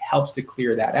in and it helps to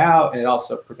clear that out. And it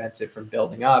also prevents it from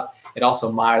building up. It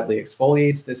also mildly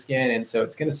exfoliates the skin. And so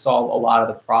it's going to solve a lot of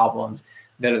the problems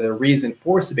that are the reason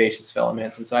for sebaceous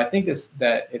filaments. And so I think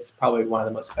that it's probably one of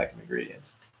the most effective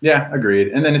ingredients. Yeah, agreed.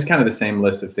 And then it's kind of the same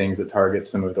list of things that target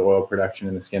some of the oil production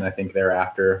in the skin. I think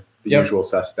thereafter, the usual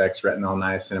suspects, retinol,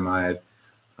 niacinamide.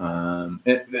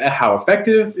 How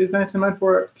effective is niacinamide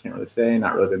for it? Can't really say.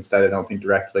 Not really been studied, I don't think,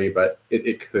 directly, but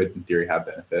it could, in theory, have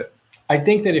benefit. I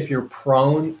think that if you're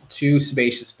prone to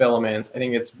sebaceous filaments, I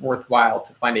think it's worthwhile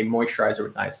to find a moisturizer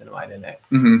with niacinamide in it.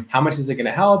 How much is it going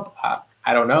to help?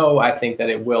 I don't know. I think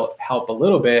that it will help a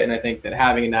little bit. And I think that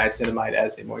having niacinamide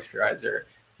as a moisturizer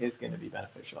is going to be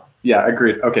beneficial. Yeah,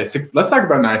 agreed. Okay, so let's talk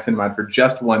about niacinamide for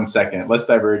just 1 second. Let's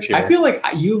diverge here. I feel like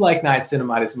you like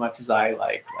niacinamide as much as I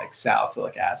like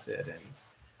salicylic acid and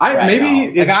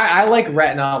retinol. I like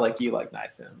retinol like you like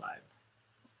niacinamide.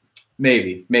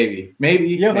 Maybe.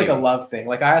 You have like a love thing.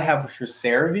 Like I have for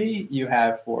CeraVe, you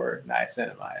have for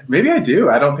niacinamide. Maybe I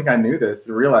do. I don't think I knew this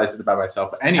or realized it about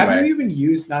myself. But anyway. Have you even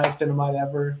used niacinamide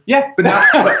ever? Yeah, but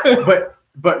not,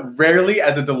 but rarely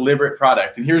as a deliberate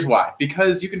product. And here's why.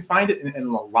 Because you can find it in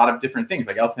a lot of different things.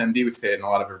 Like LTMD would say it in a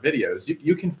lot of her videos.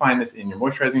 You can find this in your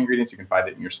moisturizing ingredients. You can find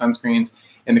it in your sunscreens.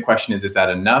 And the question is that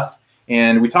enough?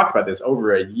 And we talked about this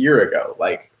over a year ago.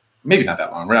 Like, maybe not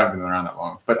that long. We're not been around that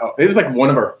long. But it was like one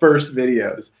of our first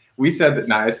videos. We said that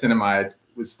niacinamide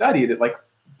was studied at like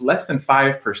less than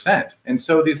 5%. And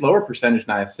so these lower percentage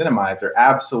niacinamides are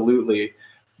absolutely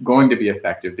going to be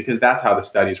effective because that's how the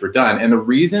studies were done. And the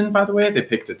reason, by the way, they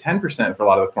picked a 10% for a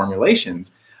lot of the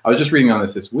formulations, I was just reading on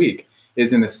this week,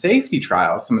 is in the safety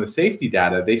trials, some of the safety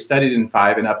data, they studied in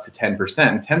 5 and up to 10%.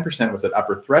 And 10% was an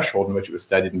upper threshold in which it was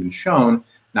studied and been shown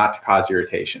not to cause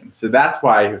irritation. So that's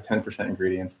why you have 10%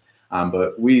 ingredients.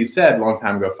 But we said a long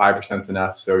time ago, 5% is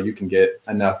enough. So you can get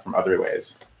enough from other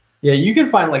ways. Yeah, you can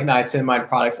find like niacinamide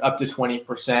products up to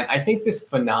 20%. I think this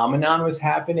phenomenon was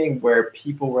happening where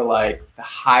people were like, the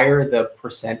higher the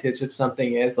percentage of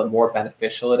something is, the more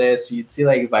beneficial it is. So you'd see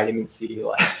like vitamin C,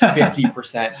 like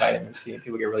 50% vitamin C, and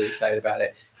people get really excited about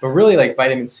it. But really like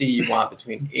vitamin C, you want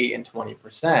between 8 and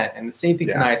 20%. And the same thing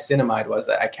for niacinamide was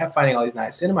that I kept finding all these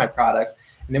niacinamide products.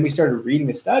 And then we started reading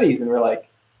the studies and we're like,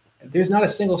 there's not a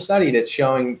single study that's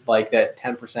showing like that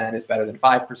 10% is better than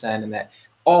 5% and that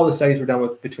all the studies were done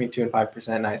with between 2 and 5%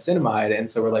 niacinamide. And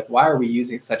so we're like, why are we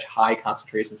using such high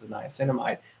concentrations of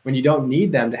niacinamide when you don't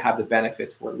need them to have the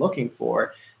benefits we're looking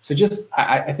for? So just,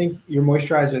 I think your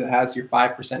moisturizer that has your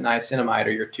 5% niacinamide or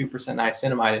your 2%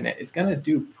 niacinamide in it is going to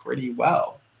do pretty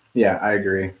well. Yeah, I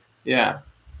agree. Yeah.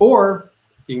 Or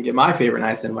you can get my favorite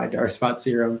niacinamide dark spot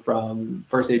serum from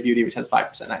First Aid Beauty, which has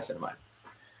 5% niacinamide.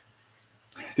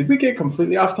 Did we get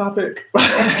completely off topic?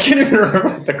 I can't even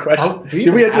remember the question. Oh,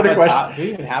 did we answer the question? Do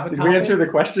we even have a topic? Did we answer the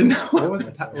question? What was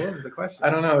the question? I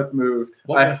don't know. It's moved.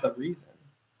 What was the reason?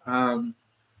 I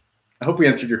hope we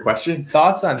answered your question.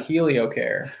 Thoughts on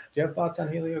HelioCare? Do you have thoughts on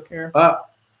HelioCare?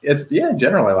 In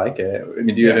general, I like it. I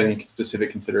mean, do you have any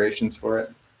specific considerations for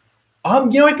it? I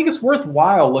think it's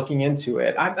worthwhile looking into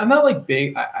it. I'm not like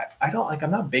big.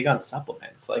 I'm not big on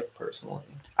supplements, like personally.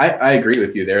 I agree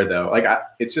with you there, though. Like,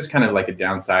 it's just kind of like a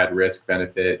downside risk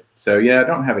benefit. So yeah, I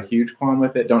don't have a huge qualm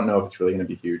with it. Don't know if it's really going to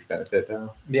be a huge benefit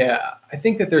though. Yeah, I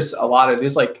think that there's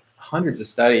like hundreds of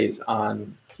studies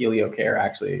on HelioCare.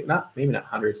 Actually, maybe not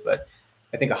hundreds, but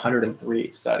I think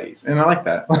 103 studies. And I like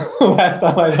that. Last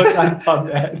time I looked on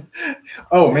PubMed.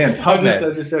 Oh man, PubMed.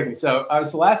 I'm just joking. So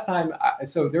last time,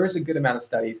 so there was a good amount of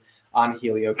studies on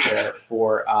HelioCare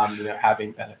for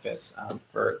having benefits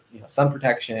for sun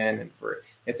protection and for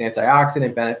its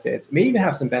antioxidant benefits. It may even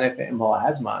have some benefit in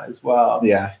melasma as well.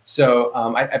 Yeah. So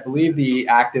I believe the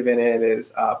active in it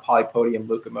is Polypodium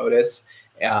leucomotus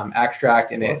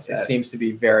extract, and it seems to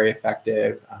be very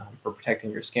effective for protecting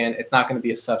your skin. It's not going to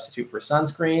be a substitute for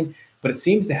sunscreen, but it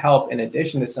seems to help in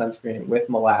addition to sunscreen with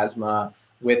melasma,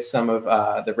 with some of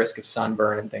the risk of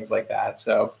sunburn and things like that.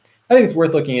 So I think it's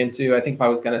worth looking into. I think if I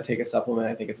was going to take a supplement,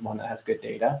 I think it's one that has good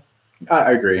data.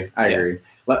 I agree. I agree.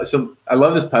 So I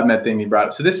love this PubMed thing you brought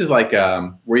up. So this is like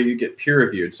where you get peer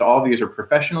reviewed. So all these are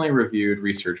professionally reviewed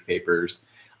research papers.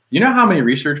 You know how many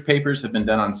research papers have been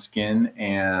done on skin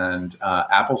and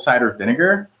apple cider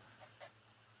vinegar?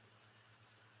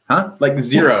 Huh? Like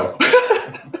 0.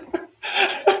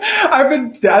 I've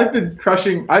been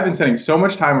spending so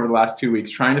much time over the last 2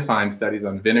 weeks trying to find studies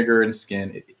on vinegar and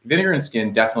skin. Vinegar and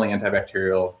skin, definitely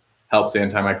antibacterial, helps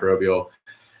antimicrobial.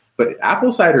 But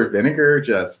apple cider vinegar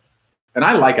and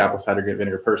I like apple cider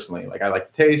vinegar personally. Like, I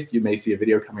like the taste. You may see a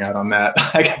video coming out on that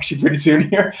like actually pretty soon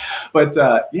here. But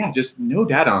yeah, just no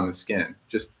data on the skin.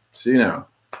 Just so you know.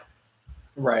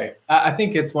 Right. I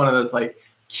think it's one of those like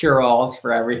cure-alls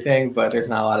for everything, but there's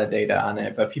not a lot of data on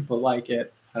it, but people like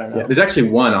it. I don't know. Yeah, there's actually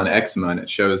one on eczema, and it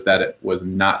shows that it was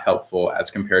not helpful as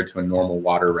compared to a normal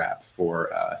water wrap for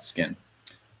skin.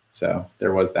 So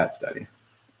there was that study.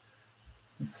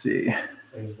 Let's see.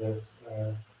 There's this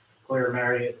Claire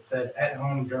Marriott said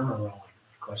at-home derma rolling,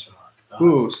 question mark.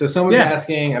 Ooh, so someone's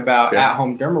asking about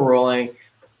at-home derma rolling.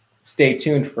 Stay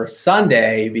tuned for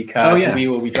Sunday because we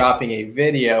will be dropping a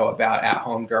video about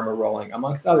at-home derma rolling,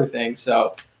 amongst other things.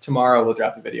 So tomorrow we'll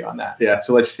drop a video on that. Yeah,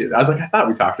 so let's see. I was like, I thought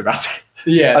we talked about that.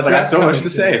 Yeah, I was like, I have so much to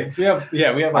say. We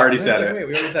have already said it.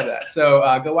 We already said that. So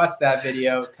go watch that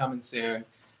video coming soon.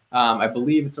 I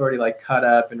believe it's already like cut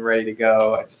up and ready to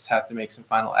go. I just have to make some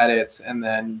final edits and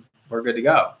then we're good to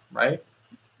go, right?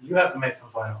 You have to make some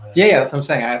final edits. Yeah, that's what I'm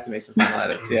saying. I have to make some final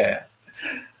edits.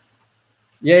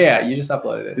 Yeah, you just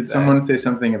uploaded it. Did someone say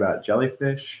something about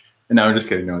jellyfish? No, I'm just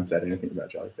kidding. No one said anything about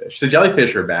jellyfish. So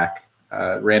jellyfish are back.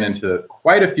 Ran into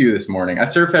quite a few this morning. I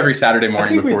surf every Saturday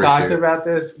morning before we talked about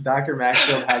this. Dr.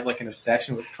 Maxfield has like an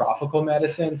obsession with tropical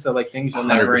medicine. So like things you'll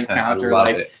never encounter,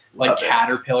 like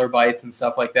caterpillar bites and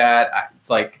stuff like that. It's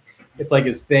like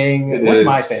his thing. What's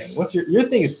my thing? What's your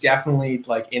thing? Is definitely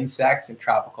like insects and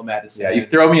tropical medicine. Yeah, you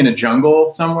throw me in a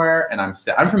jungle somewhere, and I'm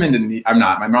from Indonesia. I'm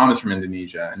not. My mom is from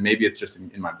Indonesia, and maybe it's just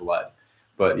in my blood.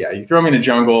 But yeah, you throw me in a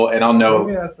jungle, and I'll know.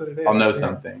 Maybe that's what it is. I'll know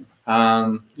something.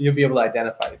 You'll be able to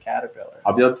identify the caterpillar.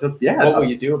 I'll be able to. Yeah. What will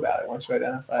you do about it once you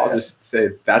identify it? I'll just say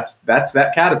that's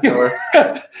that caterpillar.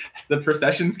 It's the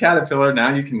procession's caterpillar.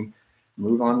 Now you can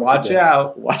move on. Watch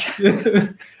out. Watch.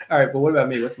 All right, but what about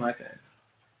me? What's my thing?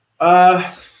 I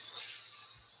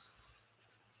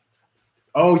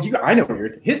know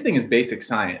his thing is basic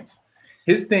science.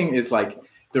 His thing is like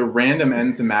the random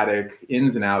enzymatic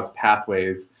ins and outs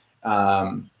pathways.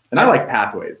 And I like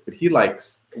pathways, but he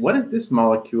likes, what is this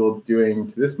molecule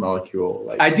doing to this molecule?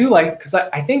 Like, I do like, because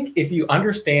I think if you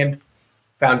understand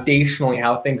foundationally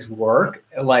how things work,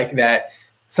 like that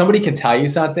somebody can tell you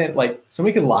something, like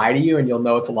somebody can lie to you and you'll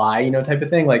know it's a lie, type of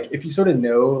thing. Like if you sort of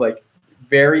know like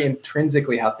very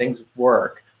intrinsically how things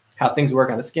work on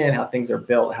the skin, how things are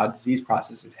built, how disease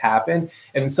processes happen.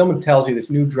 And then someone tells you this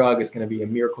new drug is going to be a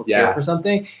miracle cure for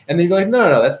something. And then you're like,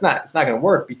 no, it's not going to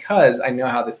work because I know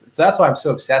how this, so that's why I'm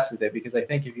so obsessed with it, because I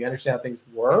think if you understand how things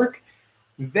work,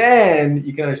 then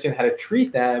you can understand how to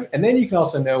treat them. And then you can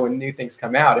also know when new things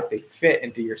come out, if they fit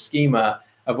into your schema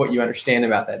of what you understand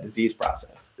about that disease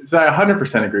process. So I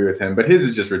 100% agree with him, but his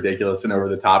is just ridiculous and over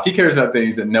the top. He cares about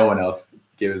things that no one else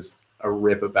gives a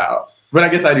rip about. But I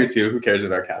guess I do too. Who cares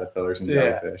about caterpillars and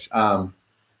jellyfish? I was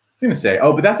going to say,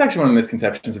 but that's actually one of the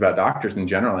misconceptions about doctors in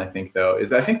general, I think, though,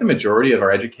 is I think the majority of our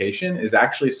education is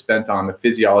actually spent on the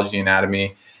physiology,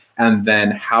 anatomy, and then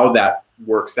how that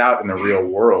works out in the real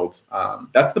world.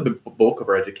 That's the bulk of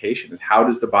our education, is how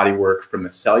does the body work from the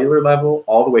cellular level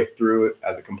all the way through it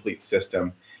as a complete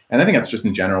system. And I think that's just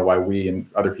in general why we and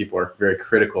other people are very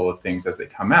critical of things as they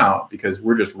come out, because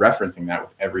we're just referencing that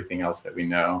with everything else that we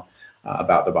know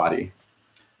about the body.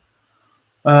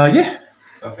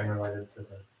 Something related to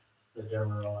the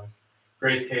derma rollers.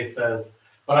 Grace Case says,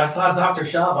 but I saw Dr.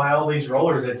 Shaw buy all these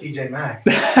rollers at TJ Maxx.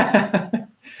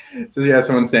 So yeah,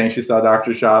 someone's saying she saw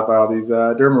Dr. Shaw buy all these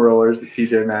derma rollers at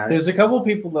TJ Maxx. There's a couple of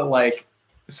people that like,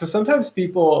 so sometimes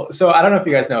people, so I don't know if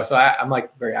you guys know, so I'm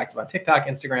like very active on TikTok,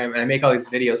 Instagram, and I make all these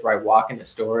videos where I walk into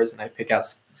stores and I pick out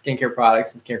skincare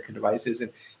products and skincare devices,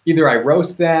 and either I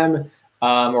roast them,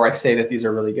 or I say that these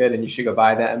are really good and you should go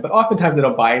buy them. But oftentimes I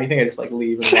don't buy anything. I just like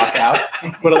leave and walk out.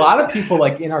 But a lot of people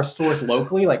like in our stores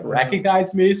locally like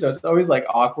recognize me. So it's always like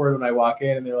awkward when I walk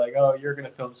in and they're like, oh, you're going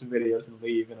to film some videos and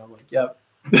leave. And I'm like, yep,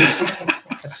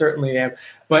 I certainly am.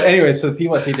 But anyway, so the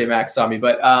people at TJ Maxx saw me.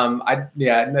 But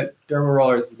derma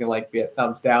rollers is going to like be a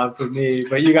thumbs down for me.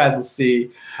 But you guys will see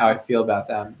how I feel about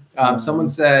them. Someone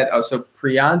said, so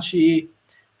Priyanshi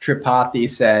Tripathi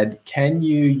said, can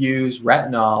you use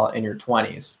retinol in your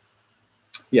 20s?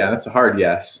 Yeah, that's a hard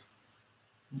yes.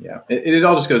 Yeah, it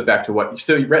all just goes back to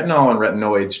so retinol and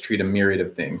retinoids treat a myriad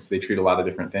of things. They treat a lot of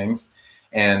different things.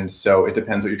 And so it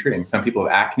depends what you're treating. Some people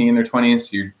have acne in their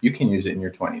 20s. You can use it in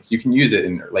your 20s. You can use it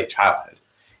in your late childhood.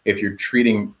 If you're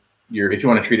treating if you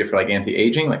want to treat it for like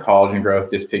anti-aging, like collagen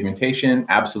growth, dyspigmentation,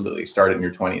 absolutely start it in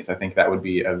your 20s. I think that would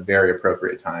be a very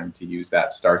appropriate time to use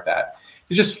that, start that.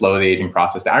 To just slow the aging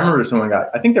process down. I remember someone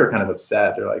I think they were kind of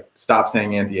upset. They're like, stop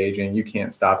saying anti-aging. You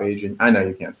can't stop aging. I know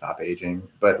you can't stop aging,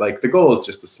 but like the goal is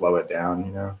just to slow it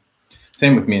down,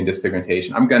 Same with me in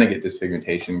dyspigmentation. I'm going to get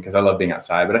dyspigmentation because I love being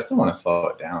outside, but I still want to slow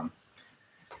it down.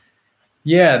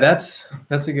 Yeah, that's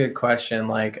a good question,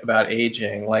 like about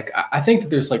aging. Like I think that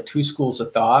there's like two schools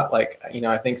of thought. Like,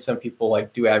 I think some people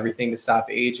like do everything to stop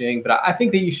aging, but I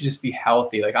think that you should just be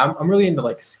healthy. Like I'm really into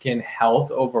like skin health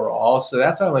overall. So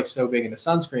that's why I'm like so big into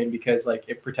sunscreen, because like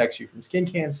it protects you from skin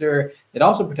cancer. It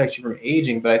also protects you from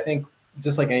aging. But I think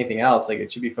just like anything else, like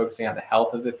it should be focusing on the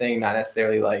health of the thing, not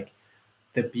necessarily like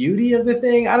the beauty of the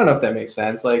thing. I don't know if that makes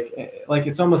sense. Like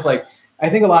it's almost like I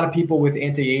think a lot of people with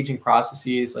anti-aging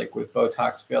processes, like with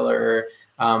Botox filler,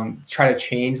 try to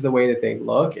change the way that they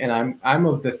look. And I'm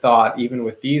of the thought, even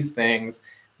with these things,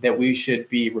 that we should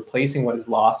be replacing what is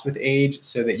lost with age,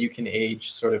 so that you can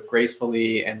age sort of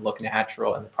gracefully and look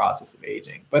natural in the process of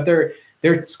aging. But there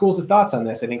are schools of thoughts on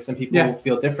this. I think some people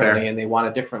feel differently and they want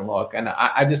a different look. And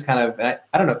I just kind of,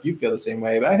 I don't know if you feel the same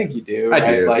way, but I think you do. I right?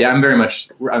 do. Like, Yeah, I'm very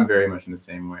much in the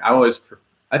same way.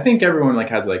 I think everyone like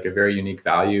has like a very unique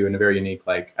value and a very unique,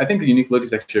 like, I think the unique look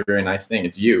is actually a very nice thing.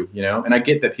 It's you know, and I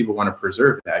get that people want to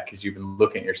preserve that because you've been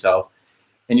looking at yourself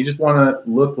and you just want to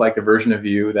look like a version of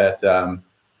you that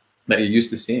you're used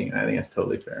to seeing. And I think it's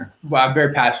totally fair. Well, I'm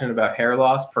very passionate about hair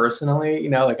loss personally.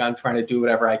 Like I'm trying to do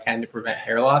whatever I can to prevent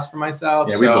hair loss for myself.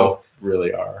 Yeah, we both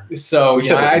really are. So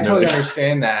I totally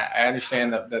understand that. I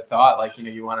understand the thought, like,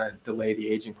 you want to delay the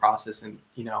aging process, and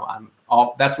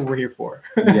that's what we're here for.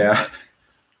 Yeah.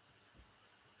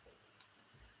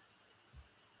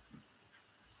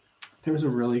 There was a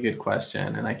really good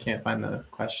question, and I can't find the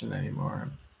question anymore.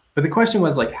 But the question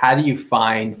was like, how do you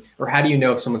find, or how do you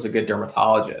know if someone's a good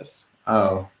dermatologist?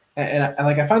 Oh. And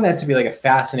I find that to be like a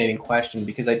fascinating question,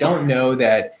 because I don't know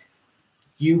that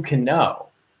you can know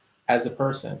as a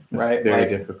person, it's right? Very like,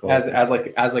 difficult. As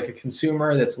like a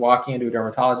consumer that's walking into a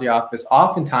dermatology office,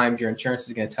 oftentimes your insurance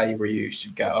is going to tell you where you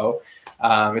should go.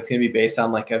 It's going to be based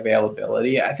on like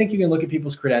availability. I think you can look at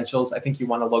people's credentials. I think you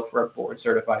want to look for a board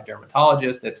certified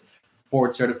dermatologist that's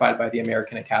board certified by the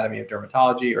American Academy of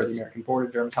Dermatology or the American Board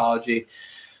of Dermatology.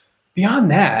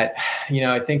 Beyond that,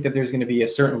 I think that there's going to be a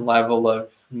certain level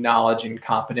of knowledge and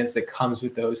competence that comes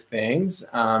with those things.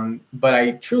 But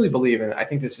I truly believe, and I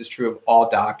think this is true of all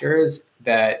doctors,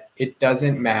 that it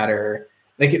doesn't matter.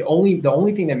 Like the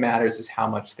only thing that matters is how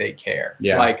much they care.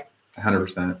 Yeah, like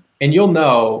 100%. And you'll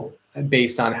know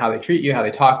based on how they treat you, how they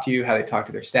talk to you, how they talk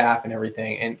to their staff and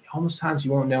everything. And almost times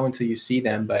you won't know until you see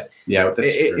them. But yeah,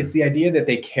 it's the idea that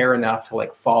they care enough to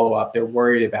like follow up. They're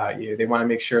worried about you. They want to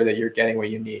make sure that you're getting what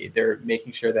you need. They're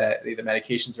making sure that the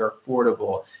medications are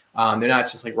affordable. They're not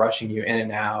just like rushing you in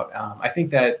and out. I think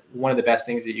that one of the best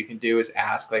things that you can do is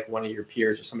ask like one of your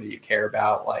peers or somebody you care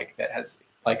about, like that has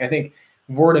like, I think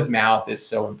word of mouth is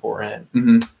so important.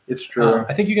 Mm-hmm. It's true.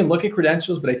 I think you can look at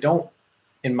credentials, but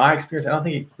in my experience, I don't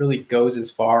think it really goes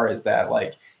as far as that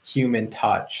like human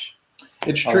touch.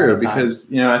 It's true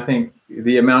because, I think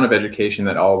the amount of education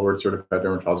that all board certified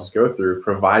dermatologists go through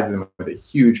provides them with a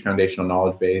huge foundational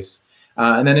knowledge base.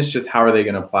 And then it's just how are they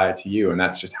going to apply it to you? And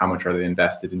that's just how much are they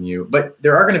invested in you. But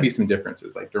there are going to be some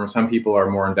differences. Like some people are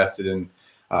more invested in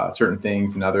certain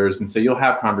things than others. And so you'll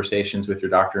have conversations with your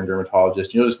doctor and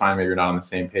dermatologist. And you'll just find maybe you're not on the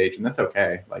same page. And that's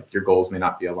okay. Like your goals may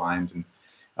not be aligned.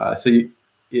 And so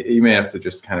you may have to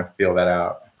just kind of feel that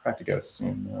out. I have to go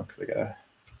soon though, because I got to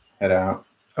head out.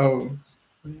 Oh.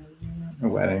 A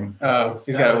wedding. Oh,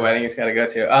 he's got a wedding he's got to go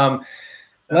to.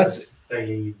 Let's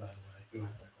say, by the way.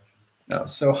 No.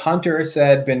 So Hunter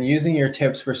said, been using your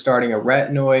tips for starting a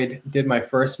retinoid. Did my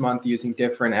first month using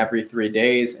different every 3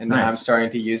 days, and now I'm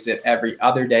starting to use it every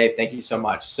other day. Thank you so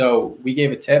much. So we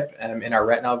gave a tip in our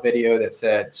retinol video that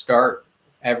said start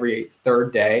every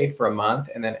third day for a month,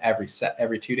 and then every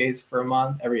 2 days for a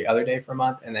month, every other day for a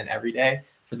month, and then every day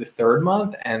for the third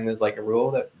month. And there's like a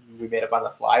rule that we made up on the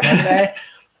fly that day.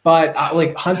 But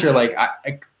like Hunter, like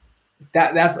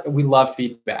that's we love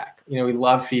feedback. We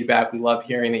love feedback. We love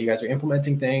hearing that you guys are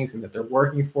implementing things and that they're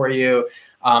working for you.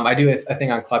 I do a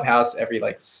thing on Clubhouse it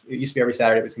used to be every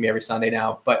Saturday, but it's gonna be every Sunday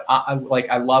now. But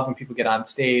I love when people get on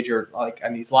stage or like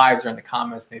on these lives or in the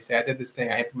comments, and they say, I did this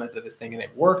thing, I implemented this thing and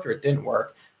it worked or it didn't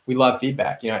work. We love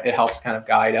feedback. It helps kind of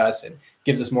guide us and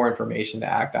gives us more information to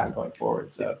act on going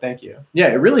forward. So thank you. Yeah,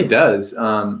 it really does.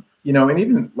 And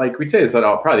even like we say this at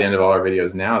probably the end of all our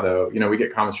videos now, though, we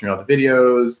get comments from all the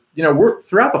videos, we're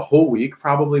throughout the whole week,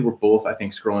 probably we're both, I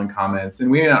think, scrolling comments, and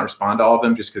we may not respond to all of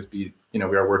them just because we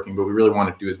are working, but we really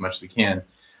want to do as much as we can.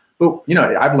 But,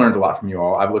 I've learned a lot from you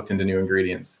all. I've looked into new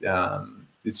ingredients.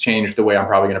 It's changed the way I'm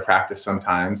probably going to practice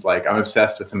sometimes. Like I'm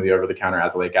obsessed with some of the over-the-counter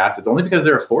azelaic acids only because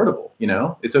they're affordable,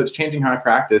 so it's changing how I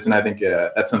practice. And I think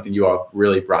that's something you all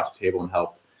really brought to the table and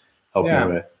helped me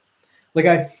with. Like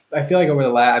I feel like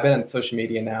I've been on social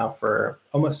media now for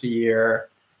almost a year,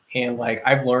 And like,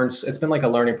 I've learned, it's been like a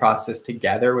learning process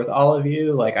together with all of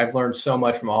you. Like I've learned so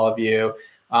much from all of you.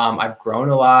 I've grown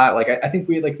a lot. Like, I think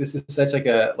this is such like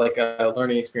a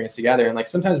learning experience together. And like,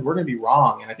 sometimes we're going to be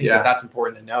wrong. And I think that's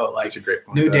important to know. Like, that's a great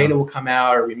point, new data will come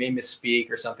out, or we may misspeak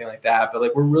or something like that. But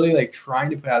like, we're really like trying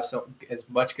to put out as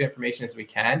much good information as we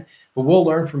can, but we'll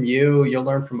learn from you. You'll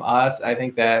learn from us. I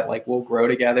think that like, we'll grow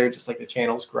together, just like the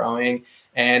channel's growing.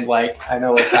 And like, I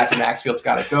know like Dr. Maxfield's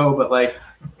got to go, but like,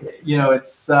 you know,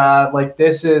 it's like,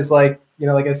 this is like, you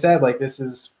know, like I said, like this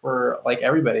is for like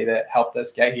everybody that helped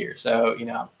us get here. So, you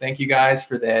know, thank you guys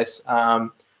for this.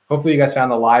 Hopefully you guys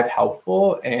found the live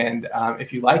helpful. And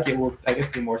if you like it, we'll, I guess,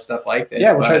 do more stuff like this.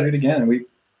 Yeah, we'll try to do it again.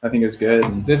 I think it was good.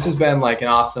 And this has been like an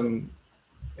awesome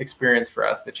experience for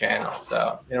us, the channel.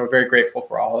 So, you know, we're very grateful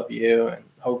for all of you, and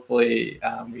hopefully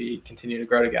we continue to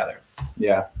grow together.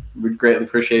 Yeah, we'd greatly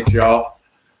appreciate y'all.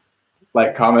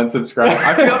 Like, comment, subscribe.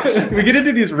 I feel we get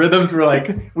into these rhythms where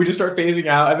like we just start phasing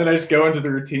out, and then I just go into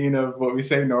the routine of what we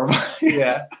say normally.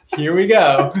 Yeah, here we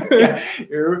go.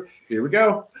 Here we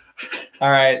go.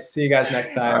 All right, see you guys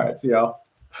next time. All right, see y'all.